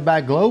 presented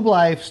by Globe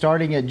Life,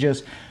 starting at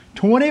just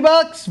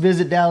 $20.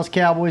 Visit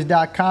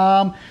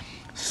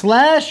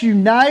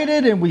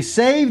DallasCowboys.com/United, and we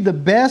save the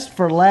best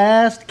for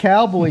last.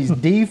 Cowboys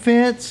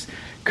defense.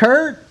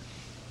 Kurt,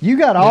 you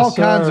got all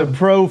kinds of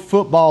pro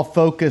football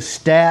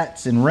focused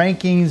stats and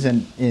rankings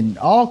and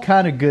all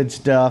kind of good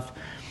stuff.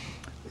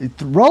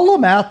 Roll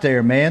them out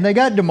there, man. They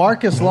got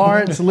DeMarcus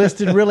Lawrence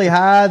listed really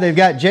high. They've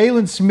got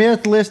Jalen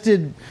Smith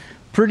listed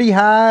pretty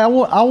high. I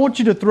want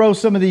you to throw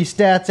some of these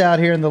stats out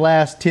here in the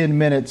last 10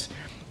 minutes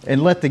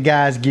and let the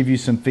guys give you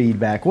some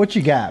feedback. What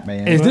you got,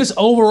 man? Is this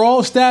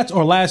overall stats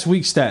or last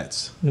week's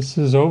stats? This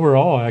is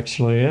overall,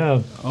 actually,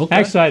 yeah. Okay.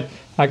 Actually,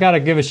 I got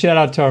to give a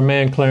shout-out to our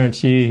man,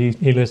 Clarence Yee.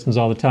 He listens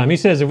all the time. He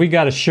says if we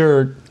got a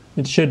shirt,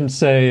 it shouldn't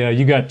say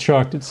you got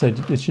chucked.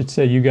 It should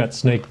say you got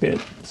snake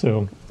bit.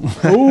 So, ooh,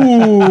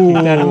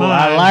 keep that in mind.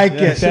 I like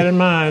it. Keep that in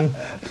mind.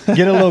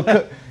 Get a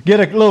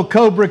little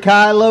Cobra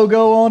Kai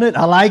logo on it.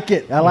 I like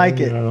it.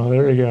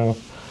 There we go.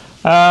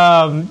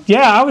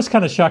 I was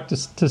kind of shocked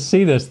to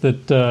see this,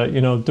 that,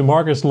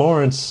 DeMarcus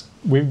Lawrence,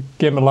 we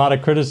give him a lot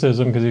of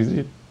criticism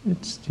because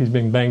he's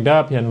being banged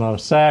up. He had a lot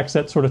of sacks,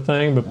 that sort of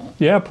thing. But,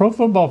 yeah, Pro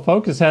Football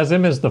Focus has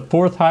him as the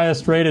 4th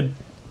highest rated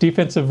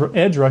defensive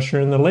edge rusher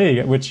in the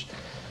league, which,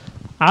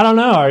 I don't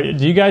know.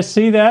 Do you guys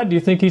see that? Do you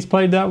think he's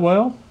played that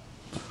well?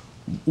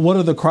 What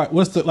is the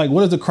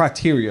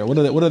criteria? What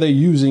are they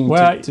using?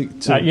 Well,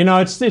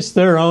 it's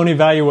their own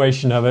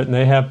evaluation of it, and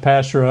they have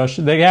pass rush.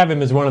 They have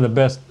him as one of the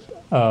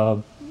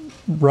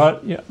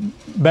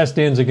best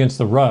ends against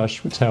the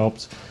rush, which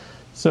helps.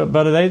 So,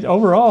 but they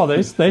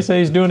say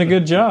he's doing a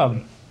good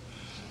job.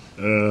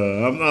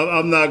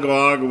 I'm not gonna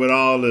argue with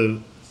all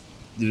the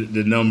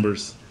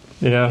numbers.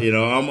 Yeah,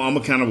 I'm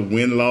a kind of a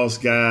win-loss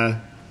guy.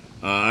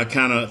 I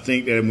kind of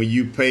think that when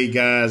you pay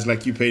guys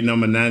like you pay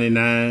number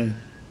 99,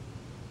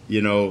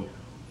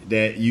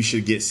 that you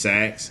should get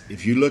sacks.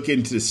 If you look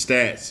into the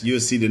stats, you'll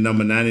see the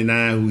number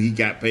 99 who he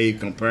got paid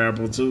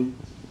comparable to.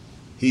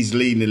 He's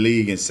leading the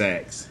league in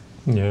sacks.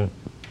 Yeah.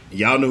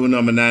 Y'all know who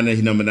number 99 is.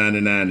 He's number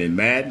 99 in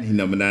Madden. He's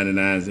number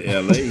 99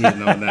 in LA. He's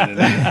number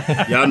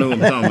 99. Y'all know who I'm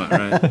talking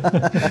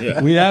about, right?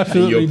 Yeah. We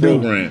absolutely do. Your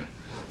program.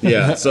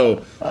 Yeah.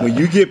 So when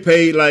you get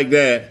paid like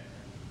that,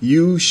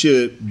 you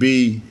should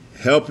be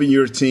helping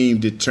your team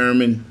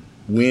determine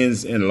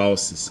wins and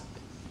losses.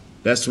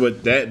 That's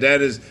what that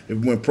is.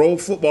 When Pro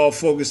Football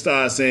Focus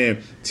starts saying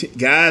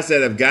guys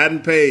that have gotten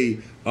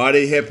paid, are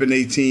they helping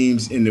their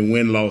teams in the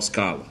win-loss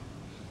column?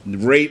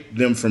 Rate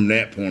them from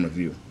that point of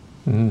view.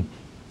 Mm-hmm.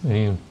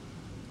 Damn.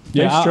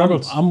 Yeah,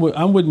 I'm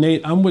with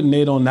Nate. I'm with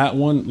Nate on that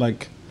one.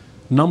 Like,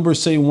 numbers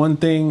say one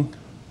thing.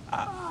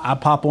 I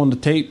pop on the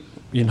tape,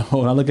 and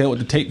I look at what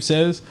the tape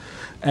says,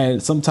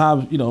 and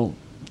sometimes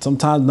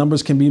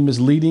numbers can be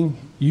misleading.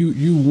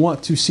 You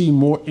want to see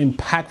more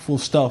impactful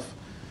stuff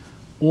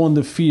on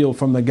the field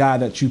from the guy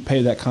that you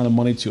pay that kind of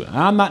money to. And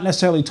I'm not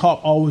necessarily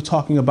always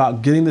talking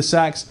about getting the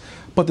sacks,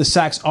 but the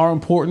sacks are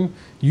important.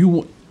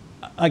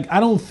 I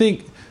don't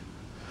think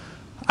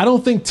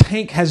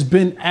Tank has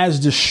been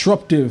as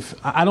disruptive.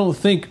 I don't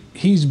think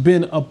he's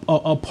been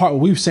a part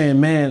where we've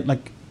saying, man,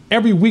 like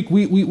every week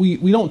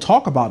we don't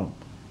talk about him.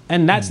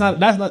 And that's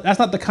not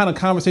the kind of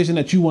conversation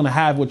that you want to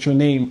have with your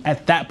name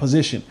at that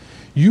position.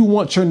 You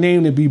want your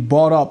name to be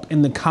brought up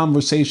in the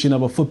conversation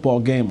of a football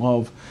game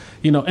of,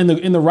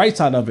 in the right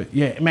side of it.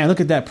 Yeah, man, look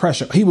at that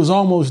pressure. He was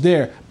almost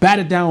there.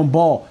 Batted down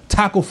ball,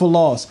 tackle for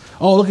loss.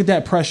 Oh, look at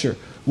that pressure.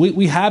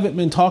 We haven't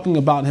been talking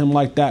about him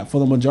like that for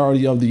the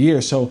majority of the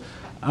year. So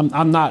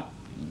I'm not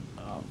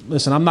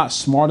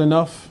smart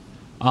enough.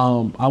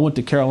 I went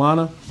to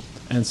Carolina,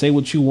 and say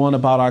what you want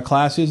about our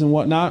classes and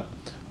whatnot.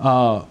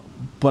 But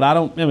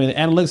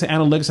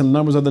analytics and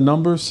numbers are the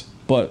numbers.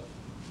 But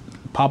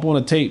pop on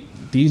a tape.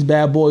 These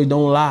bad boys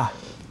don't lie.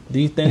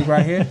 These things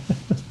right here,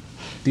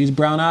 these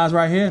brown eyes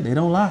right here, they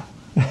don't lie.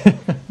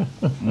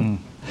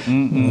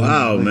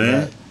 Wow,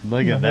 man.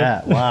 Look at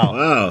that. Wow.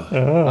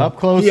 Up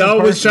close. He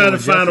always trying to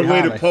find a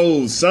way to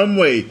pose some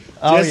way.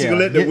 Just to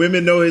let the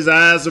women know his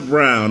eyes are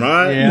brown, all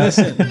right? Yeah.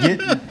 Listen,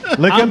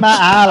 look at my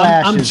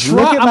eyelashes.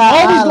 I'm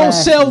always going to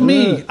sell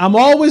me. I'm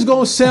always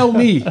going to sell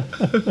me.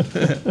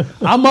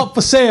 I'm up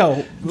for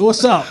sale.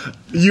 What's up?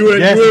 You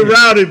and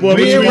Rowdy, boy.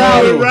 Me and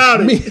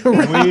Rowdy.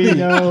 We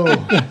know.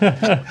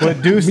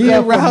 But do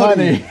stuff for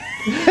money.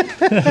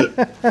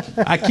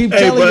 I keep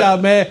telling y'all,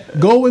 man,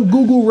 go and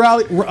Google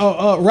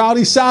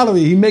Rowdy's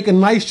salary. He make a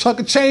nice chunk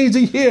of change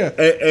a year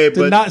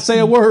to not say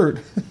a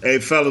word. Hey,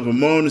 fellas, but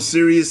more on the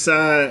serious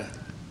side,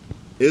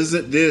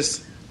 isn't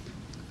this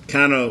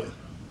kind of,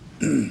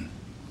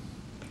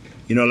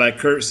 like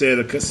Kurt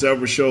said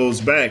several shows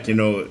back,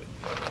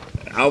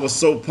 I was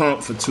so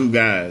pumped for two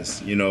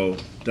guys,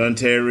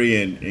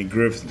 Dunterry and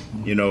Griffin.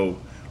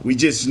 We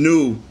just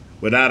knew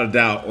without a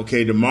doubt,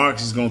 okay,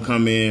 DeMarcus is going to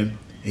come in.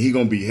 And he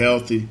gonna be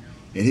healthy,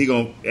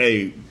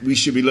 and we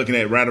should be looking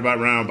at right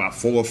about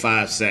 4 or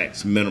 5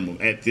 sacks minimum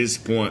at this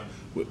point,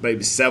 with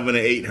maybe 7 or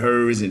 8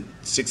 hurries and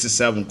 6 or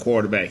 7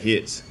 quarterback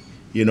hits.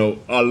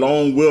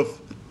 Along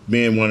with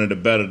being one of the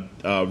better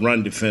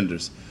run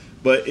defenders,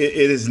 but it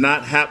is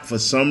not happened for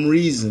some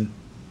reason.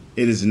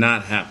 It is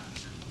not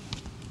happened,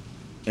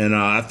 and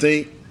I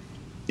think,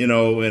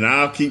 and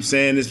I'll keep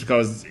saying this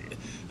because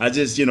I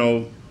just,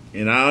 and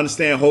I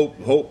understand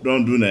hope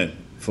don't do nothing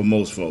for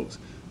most folks.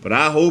 But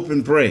I hope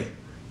and pray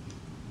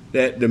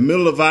that if the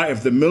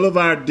middle of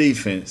our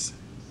defense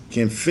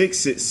can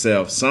fix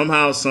itself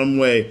somehow, some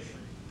way,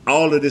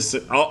 all of this,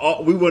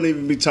 we wouldn't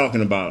even be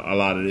talking about a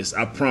lot of this.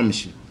 I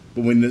promise you.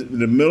 But when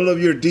the middle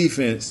of your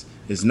defense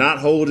is not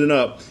holding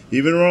up,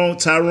 even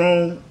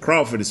Tyrone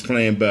Crawford is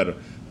playing better.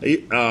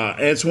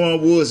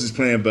 Antoine Woods is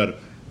playing better.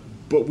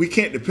 But we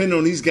can't depend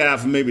on these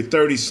guys for maybe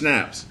 30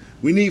 snaps.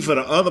 We need for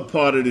the other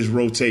part of this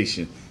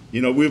rotation.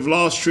 We've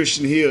lost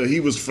Tristan Hill. He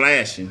was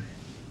flashing.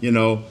 We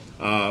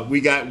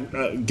got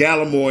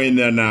Gallimore in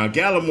there now.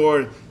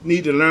 Gallimore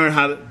need to learn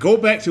how to go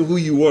back to who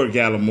you were,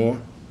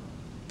 Gallimore.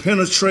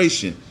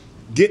 Penetration.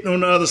 Getting on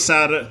the other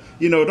side of,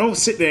 don't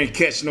sit there and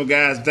catch no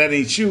guys that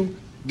ain't you.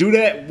 Do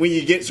that when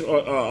you get to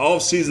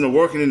off season of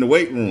working in the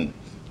weight room.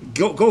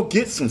 Go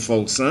get some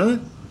folks,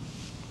 son.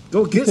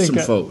 Go get some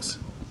folks.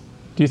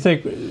 Do you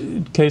think,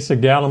 in case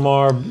of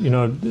Gallimore,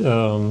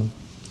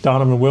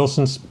 Donovan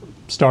Wilson's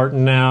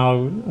starting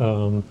now,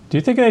 do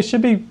you think they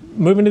should be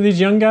moving to these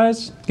young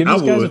guys? Give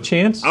these guys a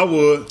chance? I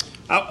would.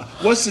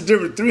 What's the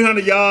difference?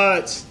 300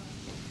 yards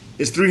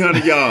is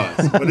 300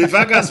 yards. But if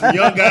I got some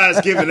young guys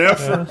giving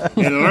effort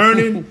and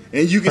learning,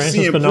 and you can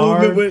see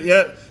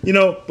improvement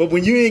but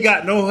when you ain't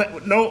got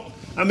no,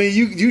 I mean,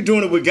 you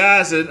doing it with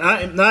guys that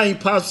not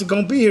even possibly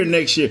going to be here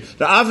next year.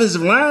 The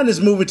offensive line is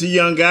moving to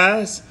young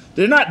guys.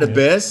 They're not the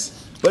best,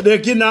 but they're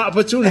getting an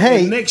opportunity.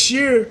 Hey. Next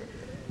year,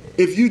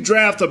 if you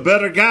draft a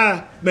better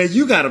guy, man,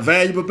 you got a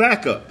valuable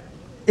backup.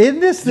 Isn't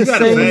this the same? You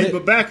got a valuable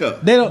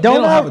backup. They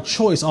don't have a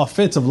choice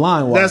offensive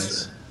line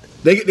wise.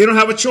 They don't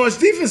have a choice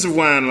defensive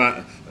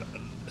line.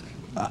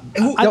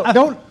 Don't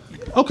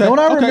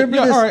I remember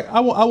this? All right, I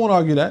won't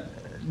argue that.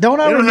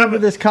 Don't I remember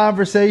this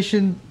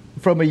conversation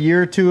from a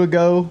year or two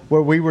ago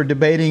where we were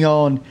debating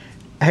on,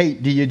 hey,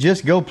 do you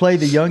just go play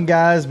the young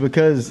guys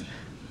because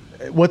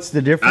what's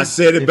the difference? I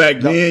said it back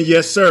then,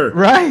 yes, sir.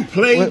 Right.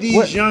 Play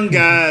these young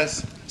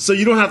guys so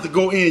you don't have to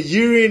go in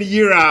and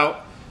year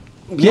out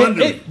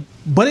wondering.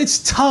 But it's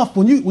tough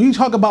when you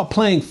talk about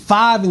playing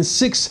 5 and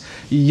 6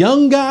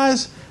 young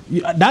guys.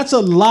 That's a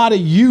lot of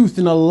youth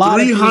and a lot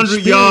of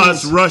 300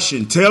 yards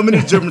rushing. Tell me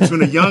the difference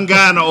between a young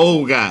guy and an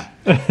old guy.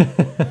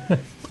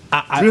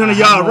 300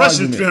 yards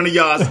rushing, 300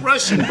 yards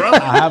rushing,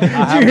 brother. Did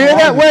you hear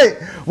that?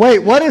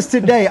 Wait. What is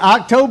today?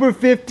 October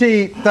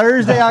 15th,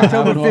 Thursday,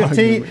 October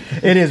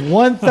 15th. It is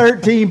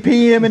 1:13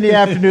 p.m. in the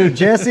afternoon.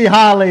 Jesse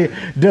Holly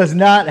does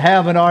not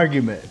have an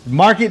argument.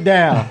 Mark it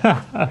down.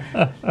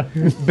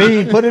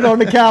 Bean, put it on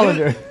the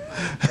calendar.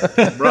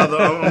 Brother,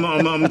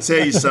 I'm going to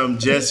tell you something,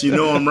 Jess. You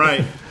know I'm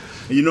right.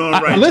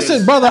 Listen,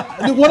 Jess. brother,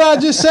 what I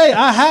just say,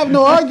 I have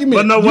no argument.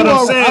 But no, what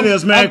I'm saying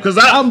is, man, because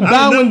I'm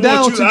bowing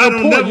down to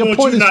your point. Your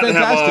point is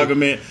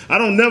fantastic. I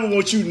don't never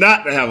want you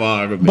not to have an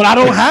argument. But I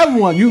don't have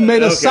one. You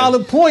made a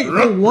solid point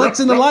for once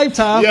in a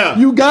lifetime. Yeah.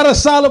 You got a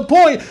solid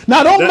point.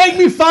 Now, don't make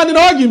me find an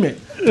argument.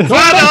 I'm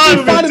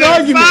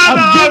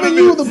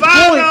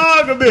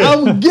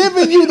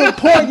giving you the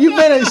point. You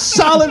made a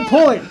solid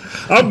point.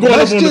 I'm going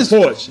up on the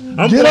porch.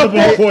 I'm going up on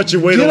the porch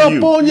and wait on you. Get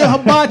up on your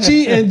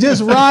hibachi and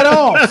just ride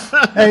off.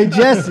 Hey,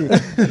 Jesse,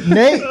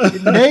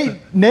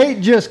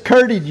 Nate just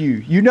Curted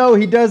you. You know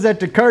he does that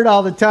to Kurt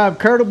all the time.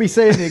 Kurt will be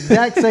saying the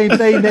exact same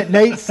thing that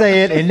Nate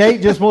said, and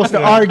Nate just wants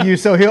to argue,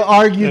 so he'll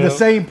argue the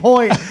same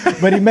point,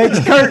 but he makes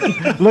Kurt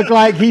look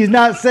like he's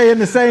not saying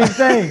the same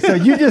thing. So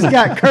you just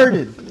got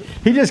Curted.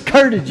 He just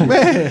curted you,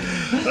 man.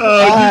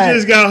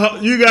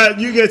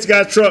 You just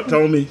got trucked,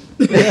 homie.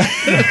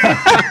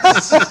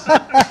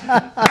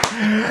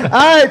 All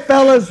right,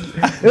 fellas.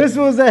 This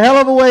was a hell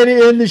of a way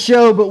to end the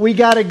show, but we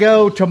got to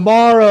go.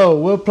 Tomorrow,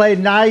 we'll play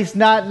Nice,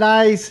 Not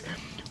Nice.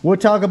 We'll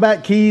talk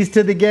about keys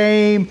to the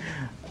game.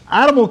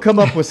 Adam will come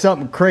up with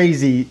something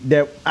crazy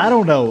that, I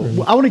don't know.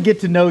 I want to get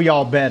to know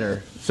y'all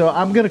better. So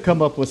I'm going to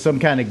come up with some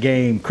kind of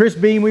game. Chris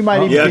Bean, we might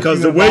even get because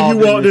the way you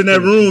walked in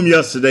that room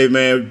yesterday,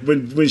 man,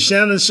 when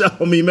Shannon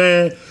showed me,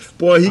 man,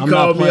 boy, he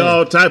called me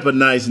all type of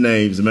nice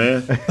names,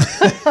 man.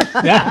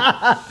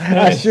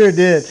 I sure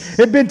did.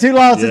 It's been too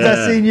long since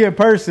I seen you in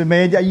person,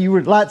 man. You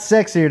were a lot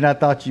sexier than I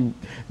thought you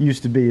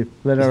used to be,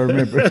 but I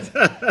remember it.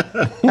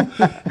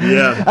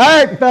 Yeah.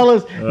 All right,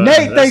 fellas.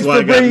 Nate, thanks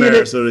for bringing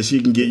it. So that she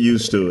can get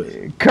used to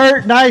it.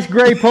 Kurt, nice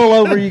gray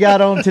pullover you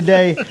got on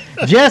today.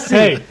 Jesse.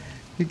 Hey.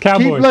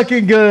 Cowboys. Keep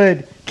looking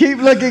good. Keep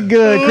looking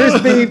good.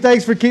 Chris Beam,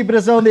 thanks for keeping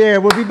us on the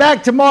air. We'll be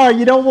back tomorrow.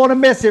 You don't want to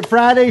miss it.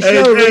 Friday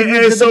show.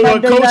 So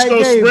Coach going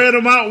to spread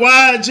them out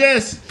wide,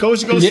 Jess?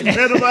 Coach going to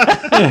spread them out?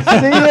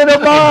 See you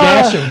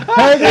tomorrow.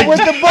 Hanging with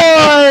the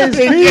boys.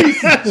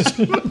 Peace.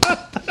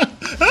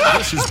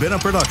 This has been a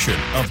production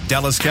of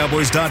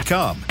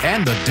DallasCowboys.com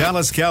and the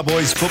Dallas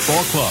Cowboys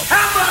Football Club.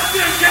 How about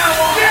this,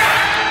 Cowboys?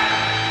 Yeah!